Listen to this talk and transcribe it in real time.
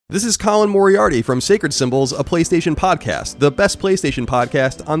This is Colin Moriarty from Sacred Symbols, a PlayStation podcast, the best PlayStation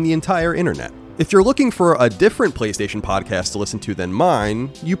podcast on the entire internet. If you're looking for a different PlayStation podcast to listen to than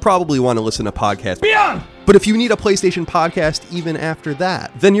mine, you probably want to listen to podcasts Beyond! But if you need a PlayStation podcast even after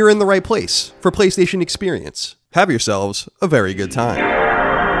that, then you're in the right place for PlayStation Experience. Have yourselves a very good time.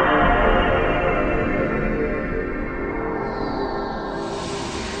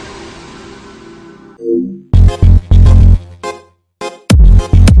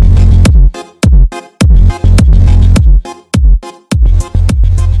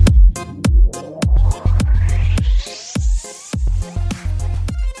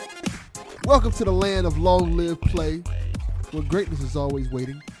 Welcome to the land of long live play, where greatness is always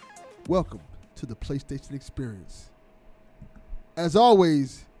waiting. Welcome to the PlayStation Experience. As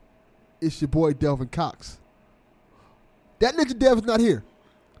always, it's your boy Delvin Cox. That Ninja Dev is not here,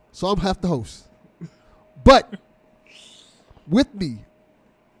 so I'm half the host. But with me,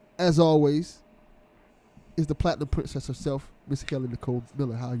 as always, is the Platinum Princess herself, Miss Kelly Nicole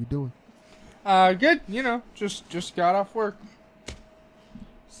Miller. How are you doing? Good. You know, just got off work.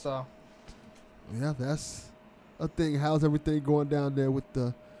 So. Yeah, that's a thing. How's everything going down there with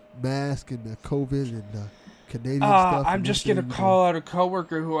the mask and the COVID and the Canadian stuff? I'm just going to call out a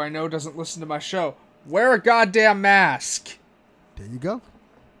coworker who I know doesn't listen to my show. Wear a goddamn mask. There you go.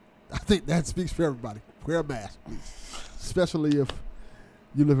 I think that speaks for everybody. Wear a mask, please. Especially if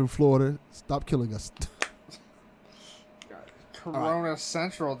you live in Florida. Stop killing us. Got Corona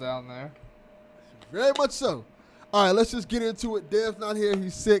Central down there. Very much so. All right, let's just get into it. Dev's not here.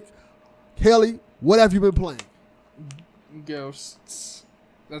 He's sick. Haley, what have you been playing? Ghosts.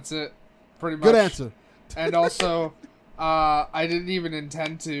 That's it. Pretty much. Good answer. And also, I didn't even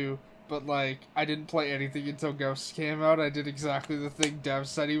intend to, but like, I didn't play anything until Ghosts came out. I did exactly the thing Dev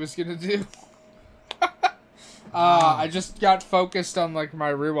said he was gonna do. I just got focused on like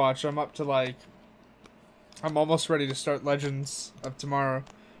my rewatch. I'm almost ready to start Legends of Tomorrow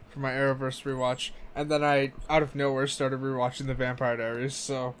for my Arrowverse rewatch. And then I, out of nowhere, started rewatching The Vampire Diaries,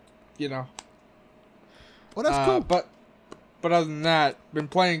 so... You know. Well, that's cool. But other than that, been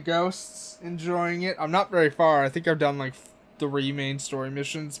playing Ghosts, enjoying it. I'm not very far. I think I've done like 3 main story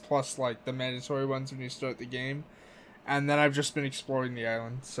missions, plus like the mandatory ones when you start the game. And then I've just been exploring the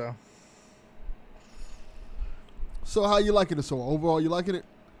island, so. So how you liking it? So overall, you liking it?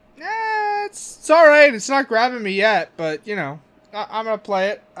 Yeah, it's alright. It's not grabbing me yet, but you know, I'm gonna play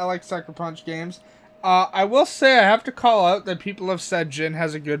it. I like Sucker Punch games. I will say I have to call out that people have said Jin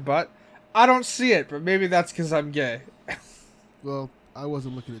has a good butt. I don't see it, but maybe that's because I'm gay. Well, I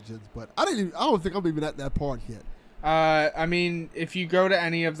wasn't looking at Jin's butt. I don't think I'm even at that part yet. I mean, if you go to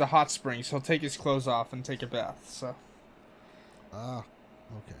any of the hot springs, he'll take his clothes off and take a bath. So. Okay.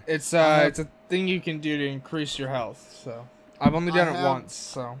 It's a thing you can do to increase your health. So I've only done it once.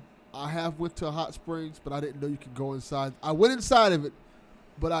 So. I have went to hot springs, but I didn't know you could go inside. I went inside of it.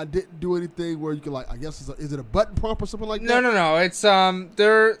 But I didn't do anything where you can like. I guess is it a button prompt or something like that? No. It's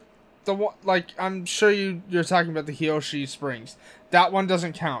they're the one like I'm sure you're talking about the Hiyoshi Springs. That one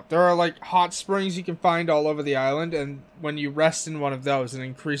doesn't count. There are like hot springs you can find all over the island, and when you rest in one of those, it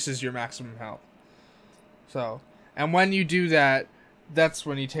increases your maximum health. So, and when you do that, that's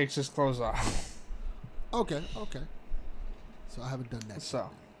when he takes his clothes off. Okay. So I haven't done that. So,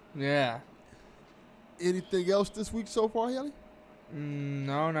 yeah. Anything else this week so far, Haley?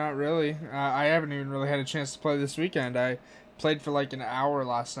 No, not really. I haven't even really had a chance to play this weekend. I played for like an hour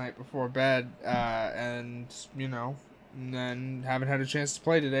last night before bed, and, you know, and then haven't had a chance to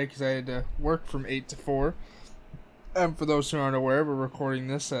play today because I had to work from 8 to 4. And for those who aren't aware, we're recording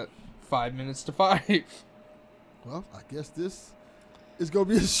this at 5 minutes to 5. Well, I guess this is going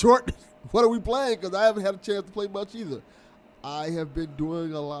to be a short, what are we playing? Because I haven't had a chance to play much either. I have been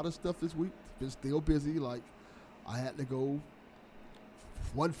doing a lot of stuff this week. Been still busy. Like, I had to go...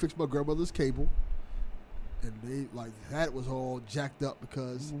 fix my grandmother's cable, and they like that was all jacked up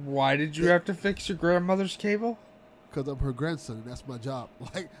because. Why did you have to fix your grandmother's cable? Because I'm her grandson, and that's my job.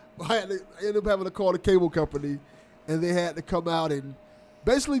 Like I ended up having to call the cable company, and they had to come out and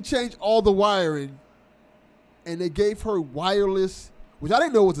basically change all the wiring, and they gave her wireless, which I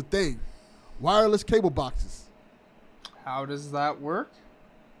didn't know was a thing, wireless cable boxes. How does that work?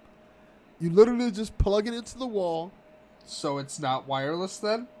 You literally just plug it into the wall. So it's not wireless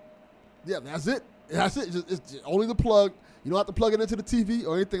then? Yeah, that's it. It's only the plug. You don't have to plug it into the TV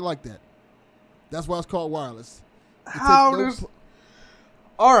or anything like that. That's why it's called wireless.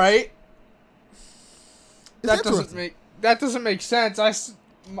 All right. That doesn't make sense.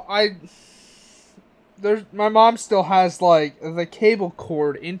 My mom still has like the cable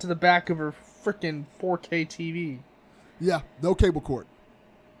cord into the back of her freaking 4K TV. Yeah, no cable cord.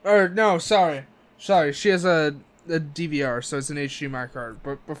 Or no, sorry. She has a DVR, so it's an HDMI card.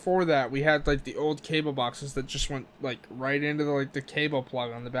 But before that, we had like the old cable boxes that just went like right into the cable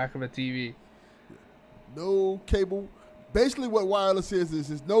plug on the back of a TV. No cable. Basically, what wireless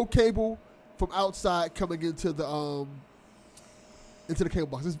is no cable from outside coming into the cable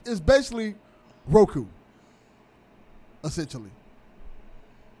box. It's basically Roku, essentially,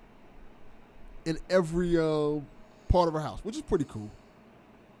 in every part of her house, which is pretty cool.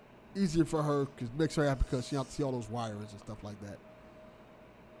 Easier for her because it makes her happy because she don't have to see all those wires and stuff like that.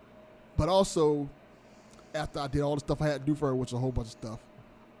 But also, after I did all the stuff I had to do for her, which was a whole bunch of stuff,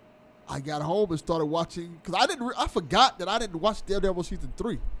 I got home and started watching because I forgot that I didn't watch Daredevil season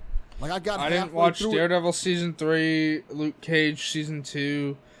 3. Like I didn't watch Daredevil season 3, Luke Cage season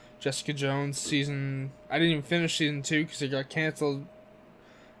 2, Jessica Jones season. I didn't even finish season 2 because it got canceled.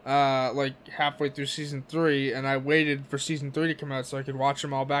 Like halfway through season 3, and I waited for season 3 to come out so I could watch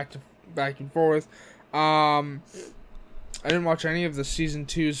them all back and forth. I didn't watch any of the season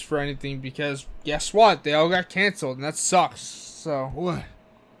 2s for anything because guess what? They all got canceled, and that sucks. So boy,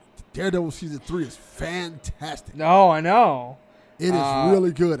 Daredevil season 3 is fantastic. No, I know. It is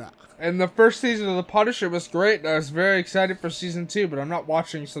really good. And the first season of The Punisher was great, and I was very excited for season 2, but I'm not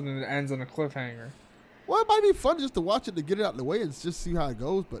watching something that ends on a cliffhanger. Well, it might be fun just to watch it to get it out of the way and just see how it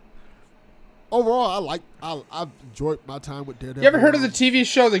goes. But overall, I've enjoyed my time with Daredevil. You ever heard of the TV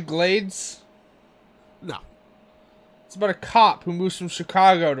show The Glades? No. It's about a cop who moves from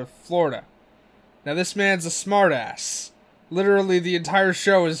Chicago to Florida. Now, this man's a smartass. Literally, the entire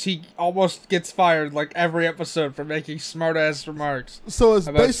show is he almost gets fired like every episode for making smartass remarks. So it's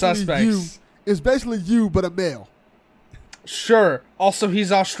about basically suspects. you. It's basically you, but a male. Sure. Also,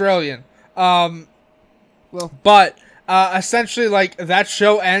 he's Australian. Well, but essentially, like, that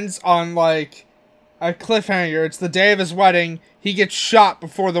show ends on, like, a cliffhanger. It's the day of his wedding. He gets shot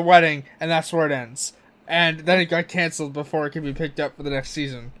before the wedding, and that's where it ends. And then it got canceled before it could be picked up for the next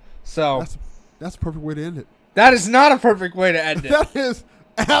season. So that's a perfect way to end it. That is not a perfect way to end it. That is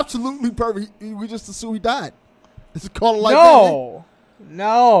absolutely perfect. We just assume he died. It's called like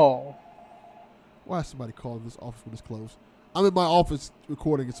No. Why is somebody calling this office when it's closed? I'm in my office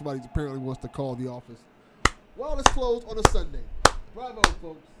recording, and somebody apparently wants to call the office. Well, it's closed on a Sunday. Bravo,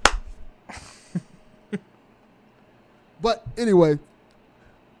 folks. But anyway,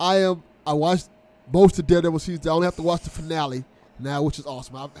 I watched most of Daredevil season. I only have to watch the finale now, which is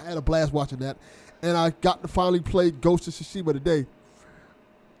awesome. I had a blast watching that. And I got to finally play Ghost of Tsushima today.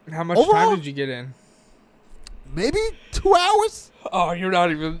 How much time did you get in? Maybe 2 hours. Oh, you're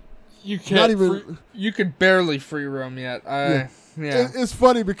not even... You can't... Not even... You could barely free roam yet. Yeah. It's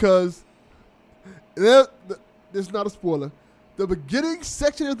funny because... It's not a spoiler. The beginning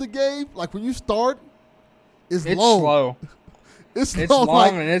section of the game, like when you start, is long. It's slow. It's long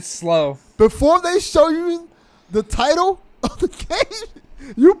like, and it's slow. Before they show you the title of the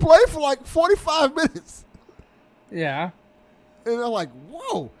game, you play for like 45 minutes. Yeah. And I'm like,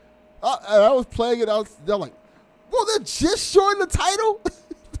 whoa. And I was playing it. They're like, whoa, they're just showing the title?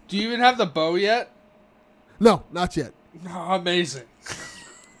 Do you even have the bow yet? No, not yet. Oh, amazing.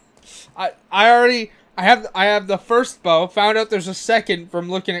 I have the first bow. Found out there's a second from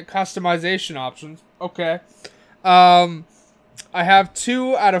looking at customization options. Okay. I have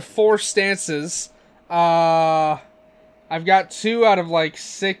 2 out of 4 stances. I've got 2 out of like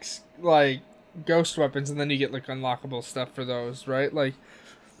 6 like ghost weapons, and then you get like unlockable stuff for those, right? Like,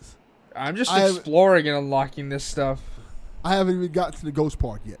 I'm just exploring and unlocking this stuff. I haven't even gotten to the ghost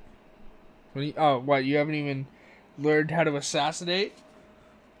part yet. What? You haven't even learned how to assassinate?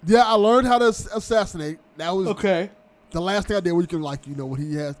 Yeah, I learned how to assassinate. That was okay. The last thing I did where you can, like, you know, what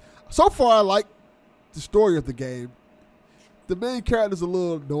he has. So far, I like the story of the game. The main character's a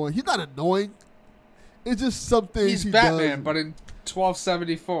little annoying. He's not annoying. It's just something he's Batman, but in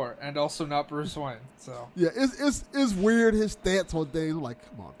 1274, and also not Bruce Wayne. So yeah, it's weird his stance on things. I'm like,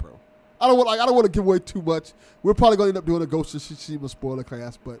 come on, bro. I don't want to give away too much. We're probably going to end up doing a Ghost of Tsushima spoiler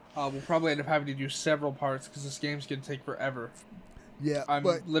class, but we'll probably end up having to do several parts because this game's gonna take forever. Yeah, I'm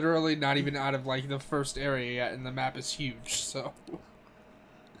literally not even out of like the first area yet, and the map is huge. So,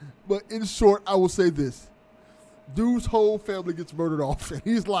 but in short, I will say this: dude's whole family gets murdered off, and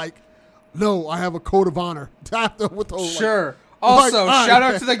he's like, "No, I have a code of honor." Sure. Also, shout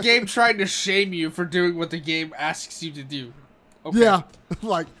out to the game trying to shame you for doing what the game asks you to do. Okay. Yeah,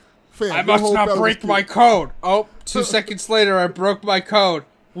 like, fam, I must not break my code. Oh, 2 seconds later, I broke my code.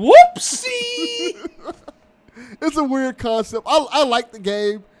 Whoopsie! It's a weird concept. I like the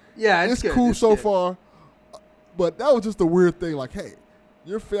game. Yeah, it's cool so far. But that was just a weird thing. Like, hey,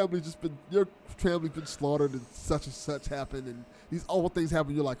 your family's been slaughtered and such happened and these awful things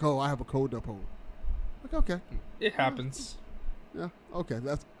happen. You're like, oh, I have a code to uphold. Like, okay. It happens. Yeah, okay,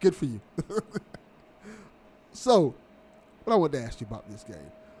 that's good for you. So, what I wanted to ask you about this game.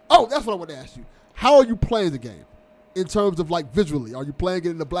 Oh, that's what I wanted to ask you. How are you playing the game? In terms of like visually, are you playing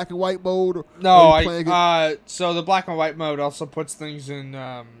it in the black and white mode? Or No, so the black and white mode also puts things in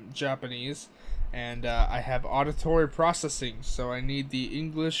Japanese, and I have auditory processing, so I need the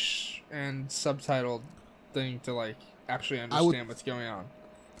English and subtitled thing to like actually understand what's going on.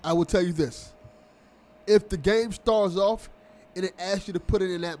 I will tell you this: if the game starts off and it asks you to put it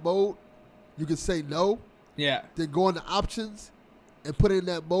in that mode, you can say no. Yeah. Then go into options and put it in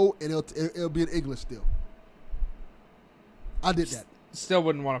that mode, and it'll be in English still. I did that. Still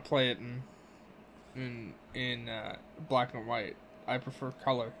wouldn't want to play it in black and white. I prefer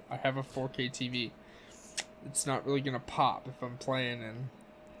color. I have a 4K TV. It's not really gonna pop if I'm playing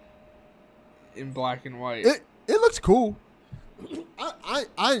in black and white. It looks cool.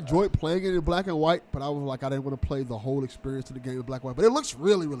 I enjoyed playing it in black and white, but I was like, I didn't want to play the whole experience of the game in black and white. But it looks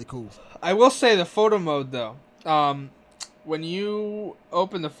really, really cool. I will say the photo mode though. When you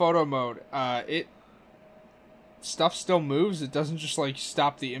open the photo mode, stuff still moves. It doesn't just like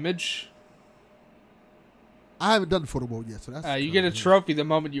stop the image. I haven't done photo mode yet, so that's. You get a trophy the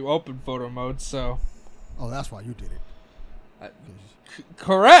moment you open photo mode. So. Oh, that's why you did it.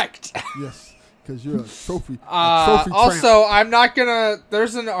 Correct. Yes, because you're a trophy. Also, I'm not gonna.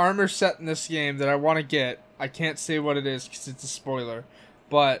 There's an armor set in this game that I want to get. I can't say what it is because it's a spoiler,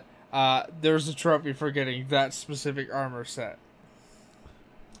 but there's a trophy for getting that specific armor set.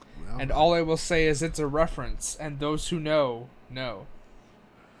 Well, and all I will say is it's a reference, and those who know.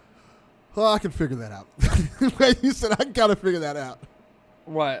 Well, I can figure that out. You said I gotta figure that out.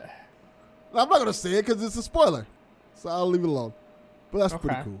 What? I'm not gonna say it because it's a spoiler, so I'll leave it alone. But that's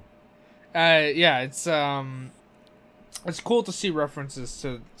pretty cool. Yeah, it's cool to see references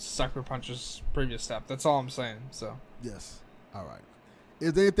to Sucker Punch's previous stuff. That's all I'm saying. So. Yes. All right.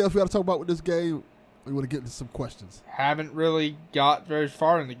 Is there anything else we got to talk about with this game? Or you want to get into some questions? Haven't really got very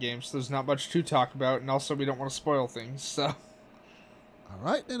far in the game, so there's not much to talk about, and also we don't want to spoil things. So. All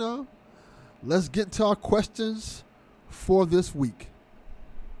right, then. Let's get into our questions for this week.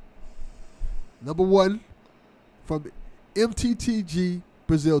 Number one, from MTTG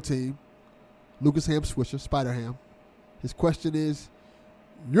Brazil team, Lucas Ham Swisher, Spider Ham. His question is,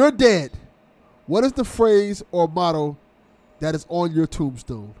 you're dead. What is the phrase or motto that is on your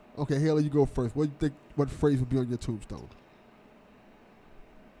tombstone? Okay, Haley, you go first. What do you think? What phrase would be on your tombstone?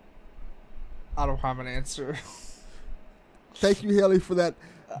 I don't have an answer. Thank you, Haley, for that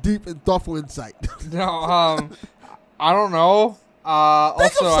deep and thoughtful insight. No, I don't know.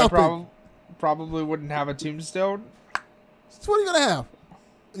 Also, I probably wouldn't have a tombstone. So what are you gonna have?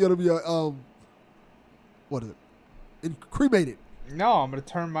 You're gonna be what is it? Cremated. No, I'm gonna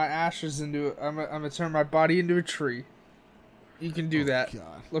turn my ashes into. I'm gonna turn my body into a tree. You can do that.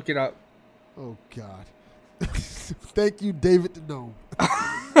 God. Look it up. Oh God. Thank you, David the Gnome.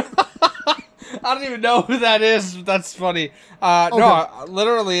 I don't even know who that is, but that's funny. Okay. No,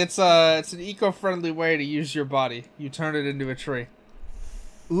 literally, it's an eco-friendly way to use your body. You turn it into a tree.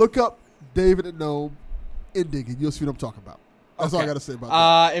 Look up David the Gnome ending, and you'll see what I'm talking about. That's all I got to say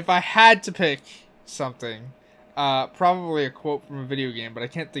about that. If I had to pick something, probably a quote from a video game, but I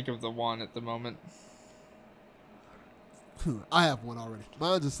can't think of the one at the moment. I have one already.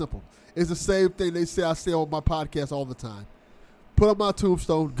 Mine's is simple. It's the same thing I say on my podcast all the time. Put up my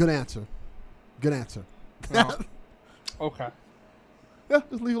tombstone, good answer. Good answer. Oh. Okay. Yeah,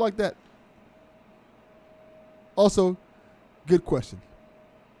 just leave it like that. Also, good question.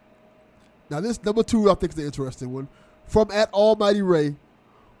 Now this number 2 I think is the interesting one. From @AlmightyRay,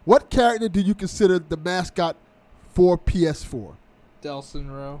 what character do you consider the mascot for PS4? Delsin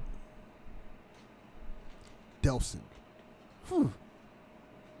Rowe. Delsin.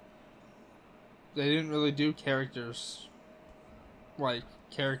 They didn't really do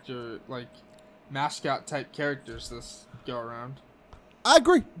mascot type characters this go around. I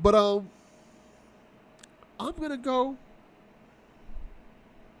agree, but I'm gonna go,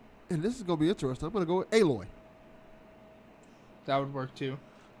 and this is gonna be interesting. I'm gonna go with Aloy. That would work too.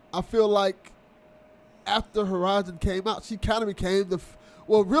 I feel like after Horizon came out, she kind of became the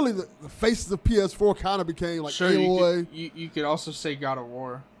faces of PS4 kind of became like Aloy. You could also say God of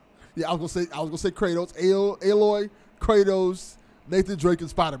War. Yeah, I was gonna say Kratos, Aloy, Kratos, Nathan Drake, and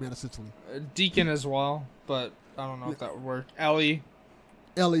Spider-Man essentially. Deacon as well, but I don't know if that would work. Ellie,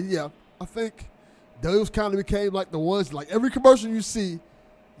 yeah. I think those kind of became like the ones, like every commercial you see,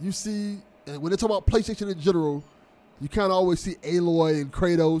 and when they talk about PlayStation in general, You kind of always see Aloy and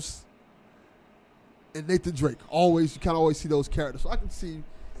Kratos and Nathan Drake. Always, you kind of always see those characters. So I can see,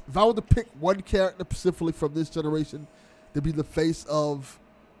 if I were to pick one character specifically from this generation to be the face of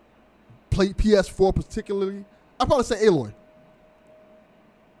PS4 particularly, I'd probably say Aloy.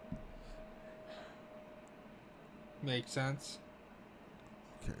 Makes sense.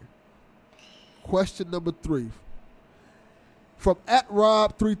 Okay. Question number 3. From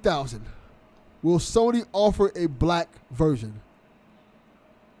 @Rob3000. Will Sony offer a black version?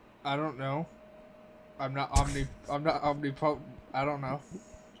 I don't know. I'm not omnipotent. I don't know.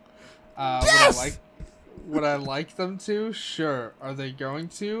 Yes! Would I like them to? Sure. Are they going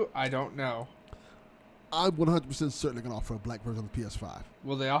to? I don't know. I'm 100% certain they're going to offer a black version of the PS5.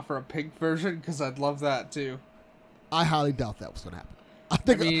 Will they offer a pink version? Because I'd love that too. I highly doubt that was going to happen. I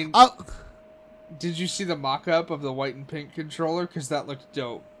think. I mean, did you see the mock-up of the white and pink controller? Because that looked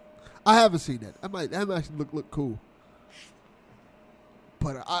dope. I haven't seen that. That might actually look cool.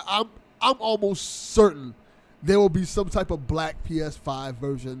 But I'm almost certain there will be some type of black PS5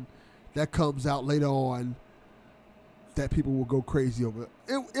 version that comes out later on that people will go crazy over.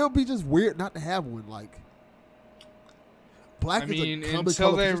 It'll be just weird not to have one. Like, black is a common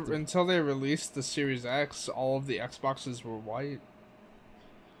color system. Until they released the Series X, all of the Xboxes were white.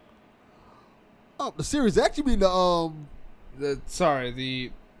 Oh, the Series X? You mean the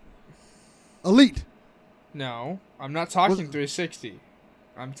Elite? No, I'm not talking 360.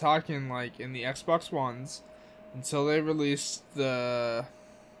 I'm talking like in the Xbox Ones. Until they released the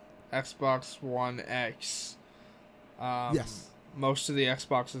Xbox One X, yes, most of the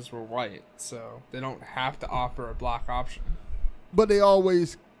Xboxes were white, so they don't have to offer a black option. But they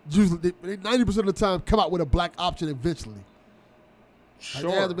always, usually, 90% of the time, come out with a black option eventually. Sure.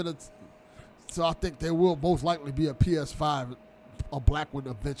 Like, there hasn't been so I think there will most likely be a PS5, a black one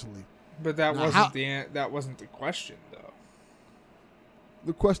eventually. But that wasn't the question, though.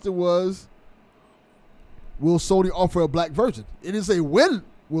 The question was, will Sony offer a black version? It didn't say when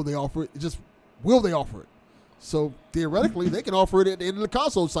will they offer it. It just, will they offer it? So, theoretically, they can offer it at the end of the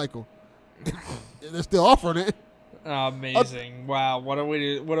console cycle. And they're still offering it. Amazing. Wow, what a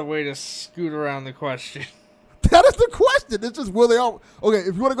way to scoot around the question. That is the question. It's just, will they offer? Okay,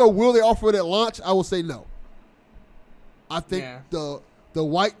 if you want to go, will they offer it at launch? I will say no. I think the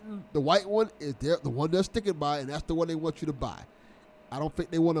white one is the one they're sticking by, and that's the one they want you to buy. I don't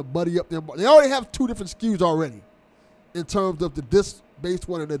think they want to muddy up their. They already have 2 different SKUs already, in terms of the disc-based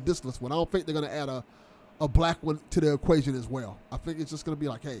one and the discless one. I don't think they're going to add a black one to the equation as well. I think it's just going to be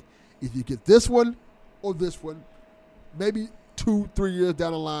like, hey, if you get this one or this one, maybe 2-3 years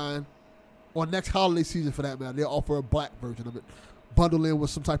down the line, or next holiday season for that matter, they'll offer a black version of it, bundle in with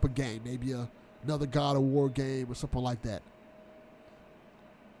some type of game, maybe another God of War game or something like that.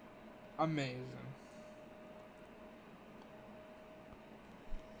 Amazing.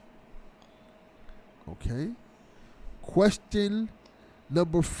 Okay. Question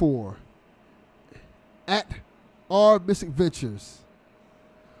number 4. @RMissingVentures.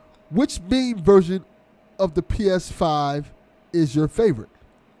 Which meme version of the PS5 is your favorite?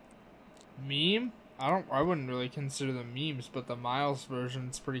 Meme? I wouldn't really consider them memes, but the Miles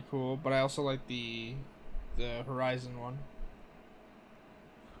version's pretty cool. But I also like the Horizon one.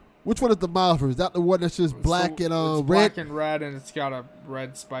 Which one is the Miles version? Is that the one that's just black and it's red? Black and red, and it's got a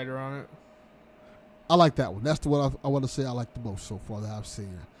red spider on it. I like that one. That's the one I want to say I like the most so far that I've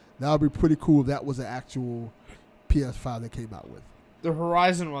seen. That would be pretty cool if that was an actual PS5 they came out with. The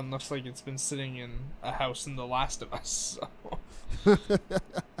Horizon one looks like it's been sitting in a house in The Last of Us. So.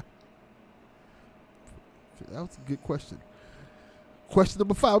 That was a good question. Question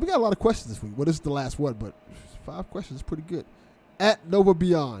number 5. We got a lot of questions this week. Well, this is the last one, but 5 questions is pretty good.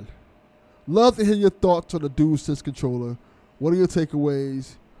 @NovaBeyond. Love to hear your thoughts on the DualSense controller. What are your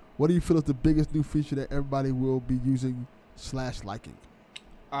takeaways? What do you feel is the biggest new feature that everybody will be using / liking?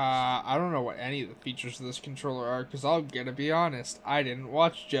 I don't know what any of the features of this controller are, because I'm going to be honest, I didn't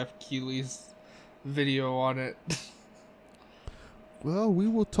watch Jeff Keighley's video on it. Well, we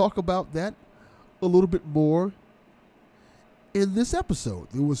will talk about that a little bit more in this episode,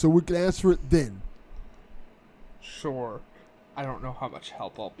 so we can answer it then. Sure. I don't know how much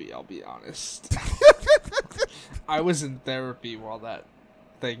help I'll be honest. I was in therapy while that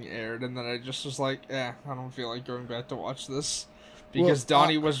thing aired, and then I just was like, I don't feel like going back to watch this. Because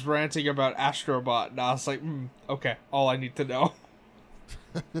Donnie was ranting about Astrobot, and I was like, okay, all I need to know.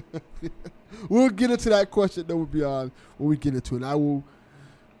 We'll get into that question that will be on when we get into it. I will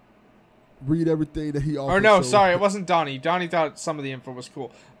read everything that he offered. Or no, sorry, it wasn't Donnie. Donnie thought some of the info was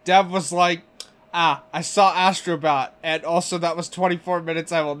cool. Dev was like, I saw Astrobot, and also that was 24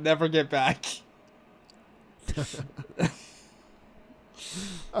 minutes I will never get back.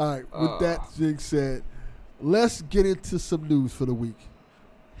 All right. With that being said, let's get into some news for the week.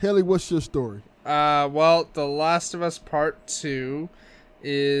 Haley, what's your story? Well, The Last of Us Part 2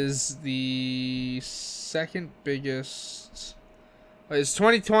 is the second biggest... It's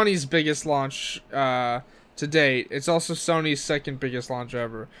 2020's biggest launch to date. It's also Sony's second biggest launch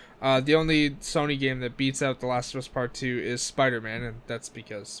ever. The only Sony game that beats out The Last of Us Part 2 is Spider-Man, and that's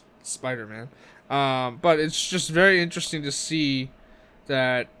because Spider-Man. But it's just very interesting to see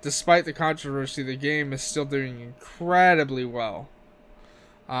that despite the controversy, the game is still doing incredibly well.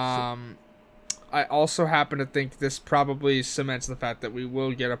 I also happen to think this probably cements the fact that we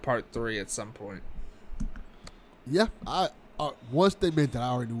will get a Part 3 at some point. Yeah, once they made that, I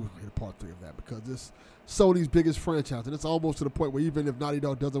already knew we were going to get a Part 3 of that because this Sony's biggest franchise, and it's almost to the point where even if Naughty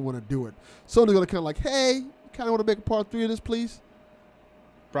Dog doesn't want to do it, Sony's going to kind of like, hey, you kind of want to make a Part 3 of this, please?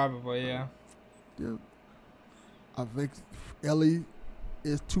 Probably, yeah. Yeah. I think Ellie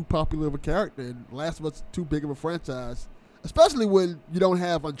is too popular of a character, and Last of Us is too big of a franchise, especially when you don't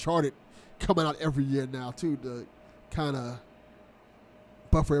have Uncharted coming out every year now, too, to kind of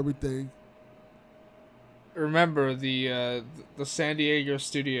buffer everything. Remember, the San Diego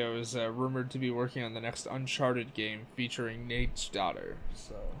studio is rumored to be working on the next Uncharted game featuring Nate's daughter.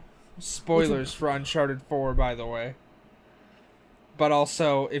 So, spoilers for Uncharted 4, by the way. But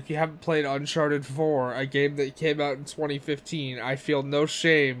also, if you haven't played Uncharted 4, a game that came out in 2015, I feel no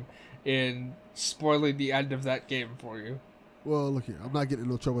shame in spoiling the end of that game for you. Well, look here. I'm not getting in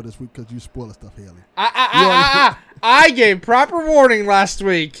no trouble this week because you spoiled stuff, Haley. I gave proper warning last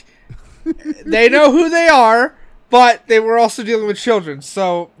week. They know who they are, but they were also dealing with children,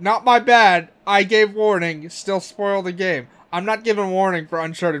 so not my bad. I gave warning, still spoiled the game. I'm not giving warning for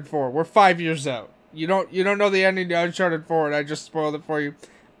Uncharted 4. We're 5 years out. You don't know the ending to Uncharted 4, and I just spoiled it for you.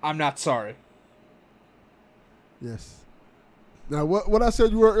 I'm not sorry. Yes. Now, what I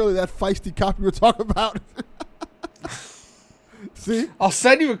said you were earlier, that feisty cop you were talking about. See? I'll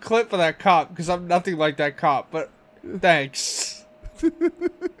send you a clip for that cop, because I'm nothing like that cop, but thanks.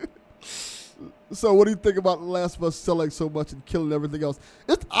 So what do you think about The Last of Us selling so much and killing everything else?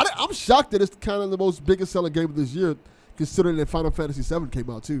 I'm shocked that it's kind of the most biggest selling game of this year, considering that Final Fantasy VII came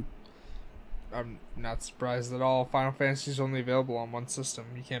out too. I'm not surprised at all. Final Fantasy is only available on one system.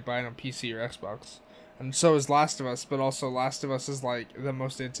 You can't buy it on PC or Xbox. And so is Last of Us, but also Last of Us is like the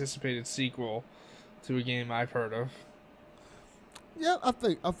most anticipated sequel to a game I've heard of. Yeah, I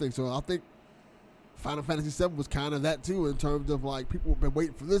think so. I think Final Fantasy VII was kind of that too, in terms of like people have been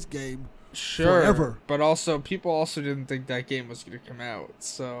waiting for this game forever. But also people also didn't think that game was going to come out.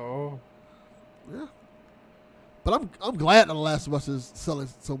 So yeah. But I'm glad that The Last of Us is selling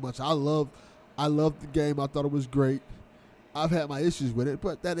so much. I love the game. I thought it was great. I've had my issues with it,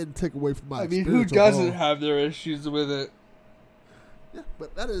 but that didn't take away from my experience. Who doesn't have their issues with it? Yeah,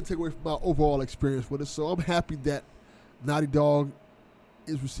 but that didn't take away from my overall experience with it. So I'm happy that Naughty Dog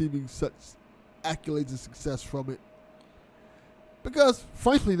is receiving such accolades and success from it. Because,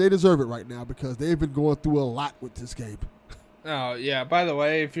 frankly, they deserve it right now because they've been going through a lot with this game. Oh, yeah. By the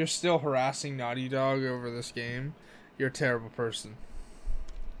way, if you're still harassing Naughty Dog over this game, you're a terrible person.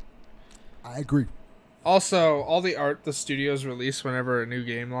 I agree. Also, all the art the studios release whenever a new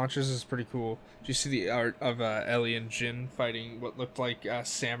game launches is pretty cool. Did you see the art of Ellie and Jin fighting what looked like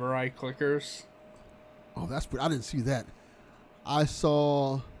samurai clickers? Oh, that's pretty. I didn't see that. I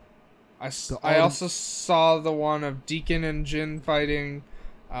saw... I also saw the one of Deacon and Jin fighting.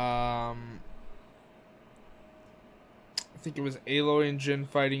 I think it was Aloy and Jin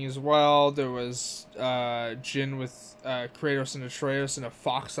fighting as well. There was Jin with Kratos and Atreus and a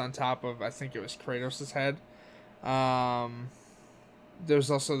fox on top of, I think it was Kratos' head.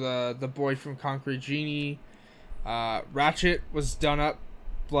 There's also the boy from Concrete Genie. Ratchet was done up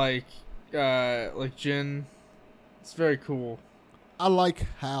like Jin. It's very cool. I like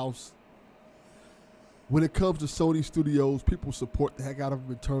how when it comes to Sony Studios, people support the heck out of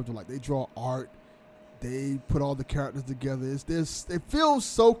them in terms of like they draw art, they put all the characters together. They feel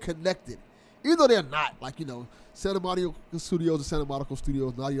so connected, even though they're not. Like, you know, Santa Monica Studios and Santa Monica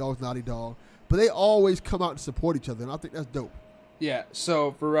Studios, Naughty Dog's Naughty Dog, but they always come out and support each other, and I think that's dope. Yeah.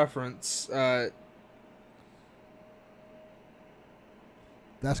 So for reference, that's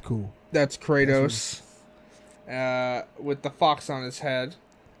cool. That's Kratos, with the fox on his head.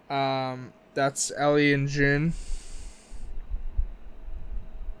 That's Ellie and Jin.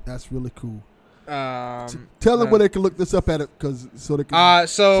 That's really cool. Tell them where they can look this up at it, so they can.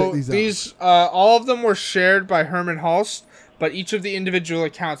 So these all of them were shared by Herman Hulst, but each of the individual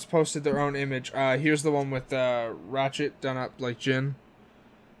accounts posted their own image. Here's the one with Ratchet done up like Jin.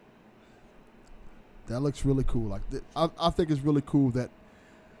 That looks really cool. Like I think it's really cool that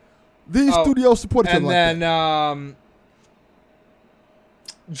these studios support each other like that. And then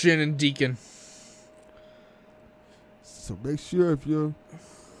Jin and Deacon. So make sure if you're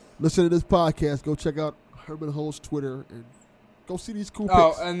listening to this podcast, go check out Herman Hull's Twitter and go see these cool pics.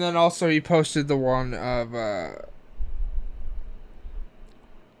 Oh, and then also he posted the one of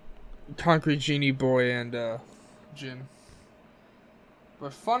Concrete Genie Boy and Jin.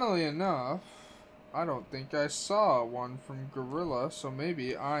 But funnily enough, I don't think I saw one from Gorilla, so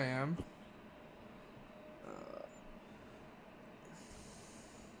maybe I am.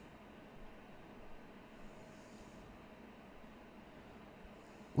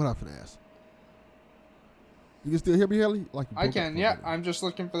 What I finna ask? You can still hear me, Haley? Like you I broke up can, for a yeah. minute. I'm just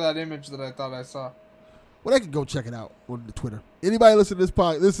looking for that image that I thought I saw. Well, they can go check it out on the Twitter. Anybody listening to this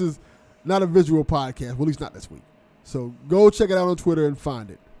podcast, this is not a visual podcast. Well, at least not this week. So go check it out on Twitter and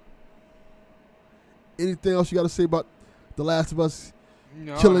find it. Anything else you got to say about The Last of Us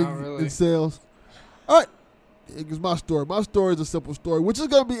No, killing not really. in sales? All right. Here's my story. My story is a simple story, which is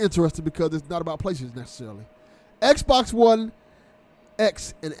going to be interesting because it's not about PlayStation necessarily. Xbox One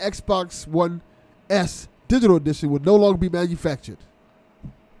X and Xbox One S Digital Edition will no longer be manufactured.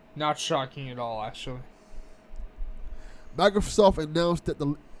 Not shocking at all, actually. Microsoft announced that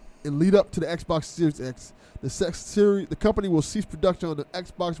in lead up to the Xbox Series X, the company will cease production on the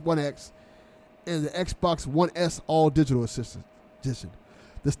Xbox One X and the Xbox One S All Digital Edition.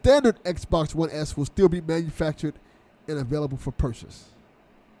 The standard Xbox One S will still be manufactured and available for purchase.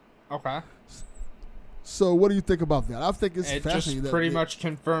 Okay. So, what do you think about that? I think it's It fascinating. just pretty much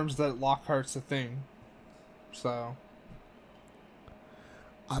confirms that Lockhart's a thing. So.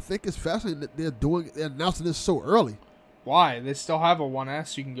 I think it's fascinating that they're announcing this so early. Why? They still have a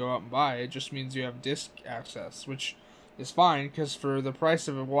 1S you can go out and buy. It just means you have disc access, which is fine because for the price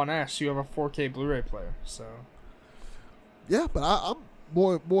of a 1S, you have a 4K Blu-ray player. So. Yeah, but I'm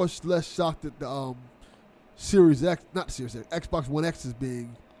more or less shocked that the Series X, not the Series X, Xbox One X is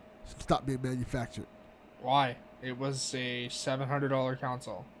stopped being manufactured. Why? It was a $700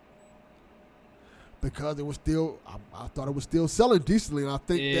 console. Because it was still, I thought it was still selling decently, and I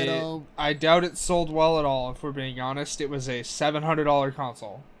think that I doubt it sold well at all. If we're being honest, it was a $700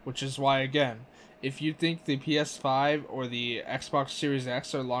 console, which is why, again, if you think the PS5 or the Xbox Series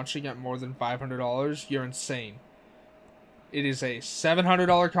X are launching at more than $500, you're insane. It is a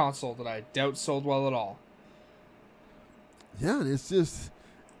 $700 console that I doubt sold well at all. Yeah, it's just.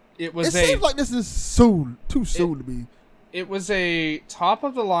 It seems like this is too soon to be. It was a top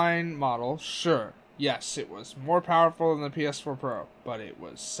of the line model, sure. Yes, it was more powerful than the PS4 Pro, but it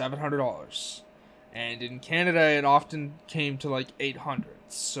was $700. And in Canada, it often came to like $800.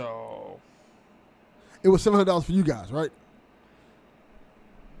 So. It was $700 for you guys, right?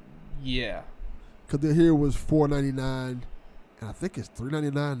 Yeah. Because the here was $499, and I think it's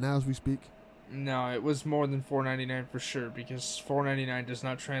 $399 now as we speak. No, it was more than $499 for sure, because $499 does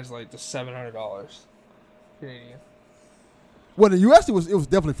not translate to $700 Canadian. Well, in the US, it was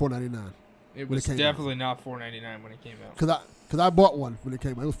definitely $499. It was definitely not $499 when it came out. Because I bought one when it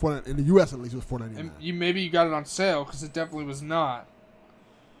came out. It was $499 in the US at least. It was $499. And maybe you got it on sale because it definitely was not.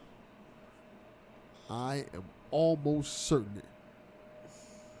 I am almost certain.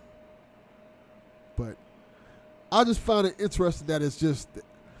 But I just find it interesting that it's just,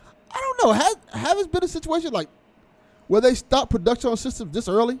 I don't know. Have it been a situation like where they stop production on systems this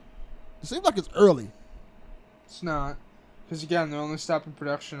early? It seems like it's early. It's not, because again, they're only stopping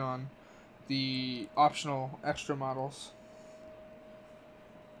production on the optional extra models.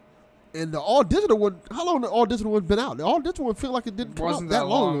 And the all digital one, how long the all digital one been out? The all digital one feel like it didn't come out that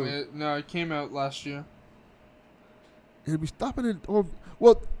long. It came out last year. And be stopping it.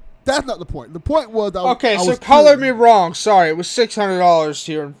 Well, that's not the point. The point was so color me wrong. Sorry, it was $600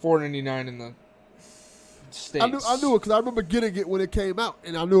 here and $499 in the States. I knew it because I remember getting it when it came out,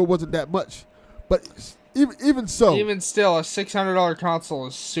 and I knew it wasn't that much. But even so, even still, a $600 console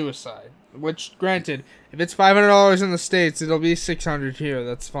is suicide. Which, granted, if it's $500 in the States, it'll be $600 here.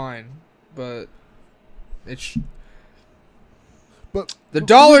 That's fine, but but the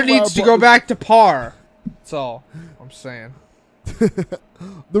dollar needs to go back to par. That's all I'm saying.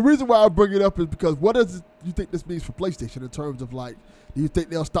 The reason why I bring it up is because what does you think this means for PlayStation in terms of like, do you think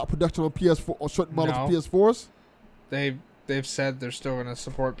they'll stop production on PS4 or certain models of PS4s? They've said they're still going to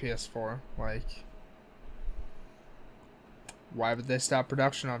support PS4. Like, why would they stop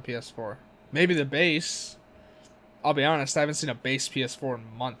production on PS4? Maybe the base. I'll be honest, I haven't seen a base PS4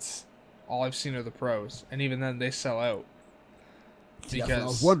 in months. All I've seen are the Pros, and even then they sell out Yeah,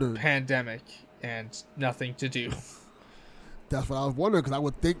 because pandemic and nothing to do. That's what I was wondering, because I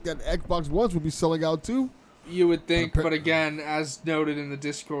would think that Xbox Ones would be selling out too. You would think, but again, as noted in the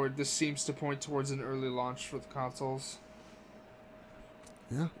Discord, this seems to point towards an early launch for the consoles.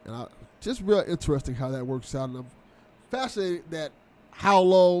 Yeah, and just real interesting how that works out. And I'm fascinated that how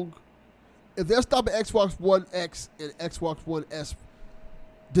long, if they're stopping Xbox One X and Xbox One S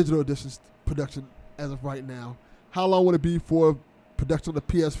digital editions production as of right now, how long would it be for production of the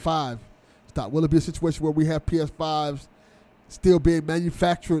PS5 stop? Will it be a situation where we have PS5s still being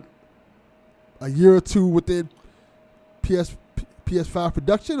manufactured a year or two within PS5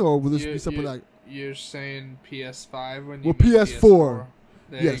 production, or will this be something like... You're saying PS5 when you well, mean PS4.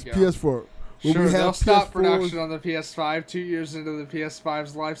 Yes, PS4. Sure, they'll stop production on the PS5 2 years into the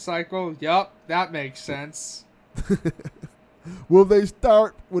PS5's life cycle. Yup, that makes sense. Will they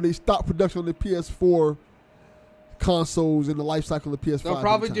stop production on the PS4 consoles in the life cycle of the PS5? They'll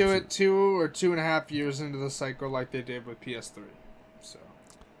probably do it 2 or 2.5 years into the cycle like they did with PS3. So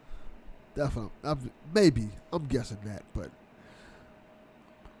definitely, maybe I'm guessing that, but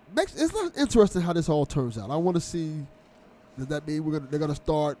it's not interesting how this all turns out. I want to see, does that mean they're gonna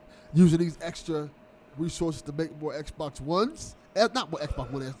start using these extra resources to make more Xbox Ones? Not more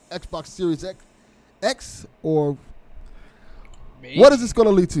Xbox One, Xbox Series X, or maybe. What is this gonna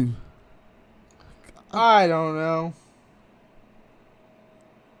lead to? I don't know.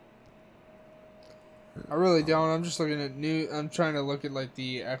 I really don't. I'm just looking at I'm trying to look at like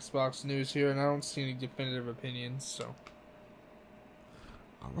the Xbox news here, and I don't see any definitive opinions. So,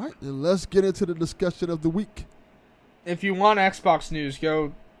 all right, then let's get into the discussion of the week. If you want Xbox news,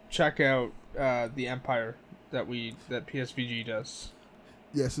 go check out the Empire that PSVG does.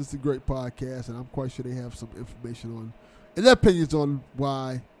 Yes, it's a great podcast, and I'm quite sure they have some information on and their opinions on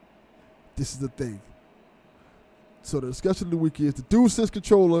why this is the thing. So the discussion of the week is the DualSense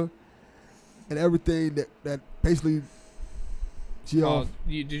controller and everything that basically...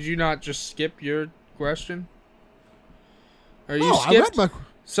 Did you not just skip your question? Or you I read my...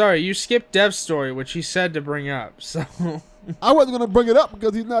 Sorry, you skipped Dev's story, which he said to bring up. So I wasn't going to bring it up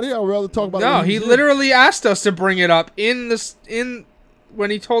because he's not here. I'd rather talk about it. No, he literally asked us to bring it up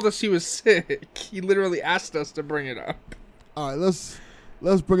when he told us he was sick. He literally asked us to bring it up. All right, let's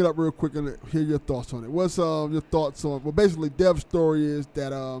bring it up real quick and hear your thoughts on it. What's your thoughts on? Well, basically, Dev's story is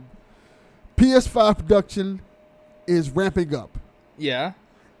that PS5 production is ramping up. Yeah.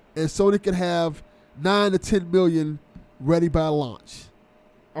 And Sony could have 9 to 10 million ready by launch.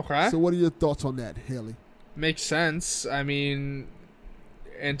 Okay. So, what are your thoughts on that, Haley? Makes sense. I mean,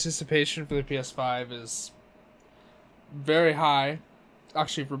 anticipation for the PS5 is very high.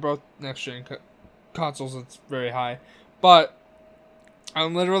 Actually, for both next-gen consoles, it's very high. But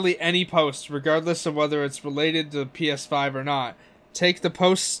on literally any post, regardless of whether it's related to PS5 or not, take the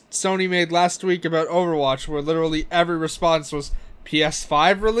post Sony made last week about Overwatch, where literally every response was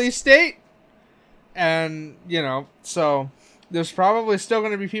PS5 release date. And, so there's probably still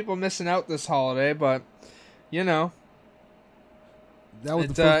going to be people missing out this holiday, but, that was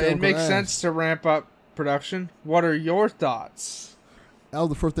the first thing it makes sense to ramp up production. What are your thoughts? That was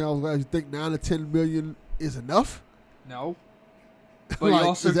the first thing I was going to ask. You think 9 to 10 million is enough? No. But you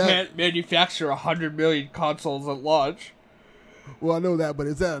also can't manufacture 100 million consoles at launch. Well, I know that, but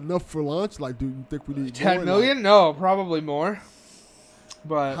is that enough for launch? Like, do you think we need 10 million? No, probably more.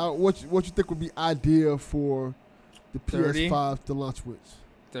 But what you think would be ideal for the 30? PS5 to launch with?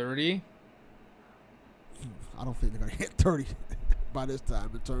 30? I don't think they're going to hit 30 by this time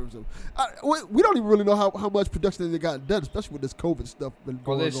in terms of... we don't even really know how much production they got done, especially with this COVID stuff.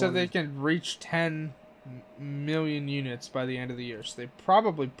 Well, they said they can reach 10 million units by the end of the year, so they're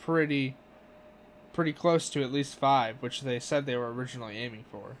probably pretty close to at least 5, which they said they were originally aiming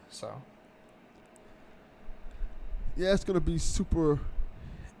for. So yeah, it's gonna be super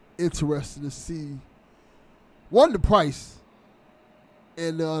interesting to see one, the price,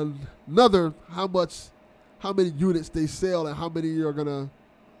 and another, how many units they sell and how many are gonna,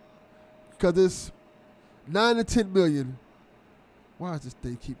 because it's 9 to 10 million. Why does this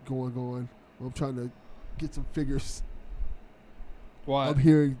thing keep going? Well, I'm trying to get some figures. What? I'm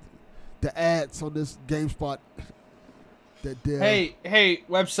hearing the ads on this GameSpot. Hey,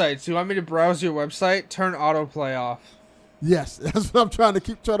 websites. You want me to browse your website? Turn autoplay off. Yes, that's what I'm trying to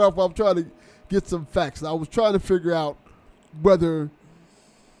keep turned off. I'm trying to get some facts. I was trying to figure out whether,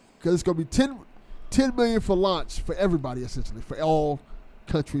 because it's going to be 10 million for launch for everybody, essentially, for all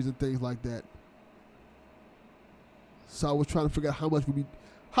countries and things like that. So I was trying to figure out how much would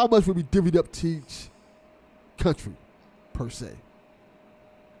be divvied up to each country, per se.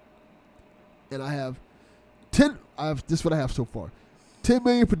 And I have this is what I have so far. 10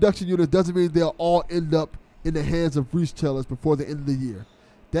 million production units doesn't mean they'll all end up in the hands of retailers before the end of the year.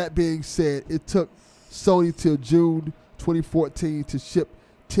 That being said, it took Sony till June 2014 to ship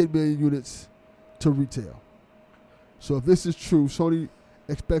 10 million units to retail. So if this is true, Sony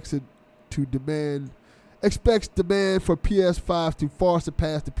expects demand for PS5 to far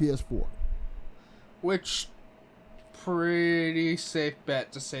surpass the PS4. Which, pretty safe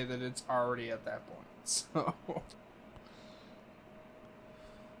bet to say that it's already at that point.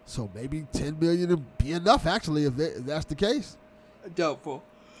 So maybe 10 million would be enough, actually, if that's the case. Doubtful.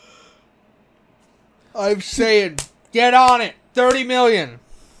 I'm saying, get on it. 30 million.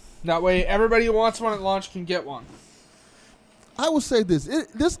 That way, everybody who wants one at launch can get one. I will say this.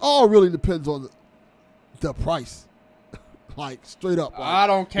 This all really depends on the price. Like, straight up. Like, I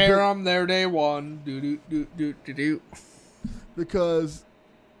don't care. I'm there day one. Do. Because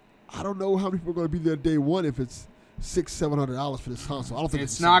I don't know how many people are going to be there day one if it's $600-$700 for this console. I don't think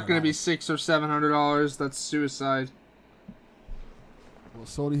it's not going to be $600 or $700. That's suicide. Well,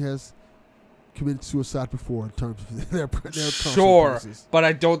 Sony has committed suicide before in terms of their console Sure, prices. but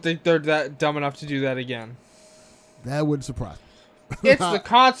I don't think they're that dumb enough to do that again. That wouldn't surprise me. It's the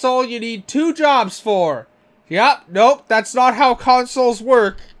console you need 2 jobs for. Yep, nope, that's not how consoles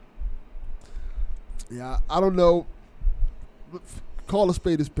work. Yeah, I don't know. Call a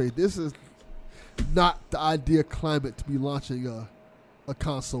spade. This is not the ideal climate to be launching a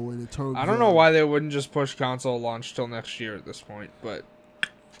console in terms I don't know why they wouldn't just push console launch till next year at this point, but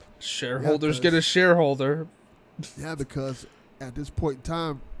shareholders get a shareholder. Yeah, because at this point in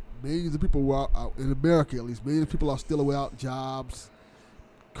time, millions of people were out in America, at least, millions of people are still without jobs.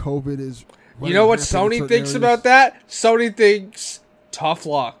 COVID is... You know what Sony thinks about that? Sony thinks, tough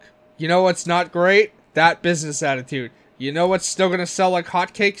luck. You know what's not great? That business attitude. You know what's still going to sell like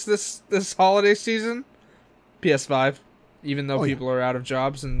hotcakes this holiday season? PS5. Even though people are out of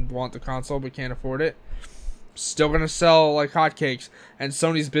jobs and want the console but can't afford it. Still going to sell like hotcakes. And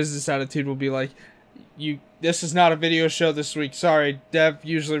Sony's business attitude will be like, this is not a video show this week. Sorry, Dev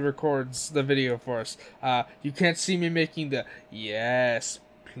usually records the video for us. You can't see me making the, yes,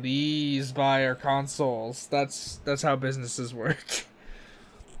 please buy our consoles. That's how businesses work.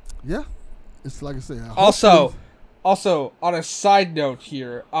 Yeah. It's like I say. Also, on a side note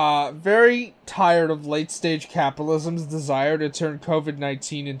here, very tired of late-stage capitalism's desire to turn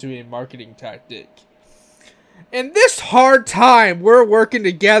COVID-19 into a marketing tactic. In this hard time, we're working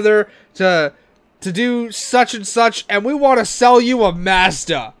together to do such and such, and we want to sell you a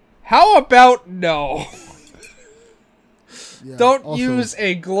Mazda. How about no? Yeah, Don't use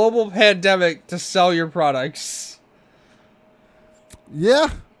a global pandemic to sell your products. Yeah.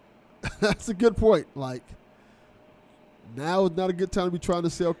 That's a good point. Like, now is not a good time to be trying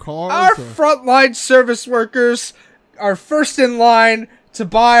to sell cars. Our frontline service workers are first in line to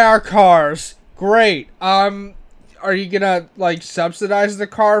buy our cars. Great. Are you gonna like subsidize the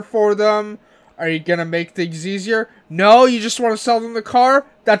car for them? Are you gonna make things easier? No, you just want to sell them the car?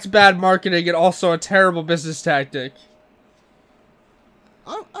 That's bad marketing and also a terrible business tactic.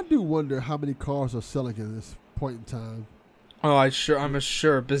 I do wonder how many cars are selling at this point in time. Oh, I'm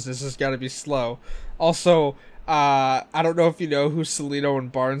sure business has got to be slow. Also, I don't know if you know who Celino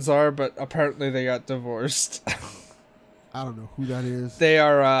and Barnes are, but apparently they got divorced. I don't know who that is. They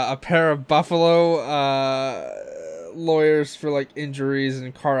are a pair of Buffalo lawyers for like injuries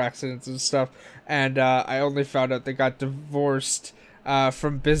and car accidents and stuff. And I only found out they got divorced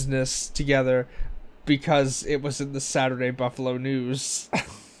from business together because it was in the Saturday Buffalo News.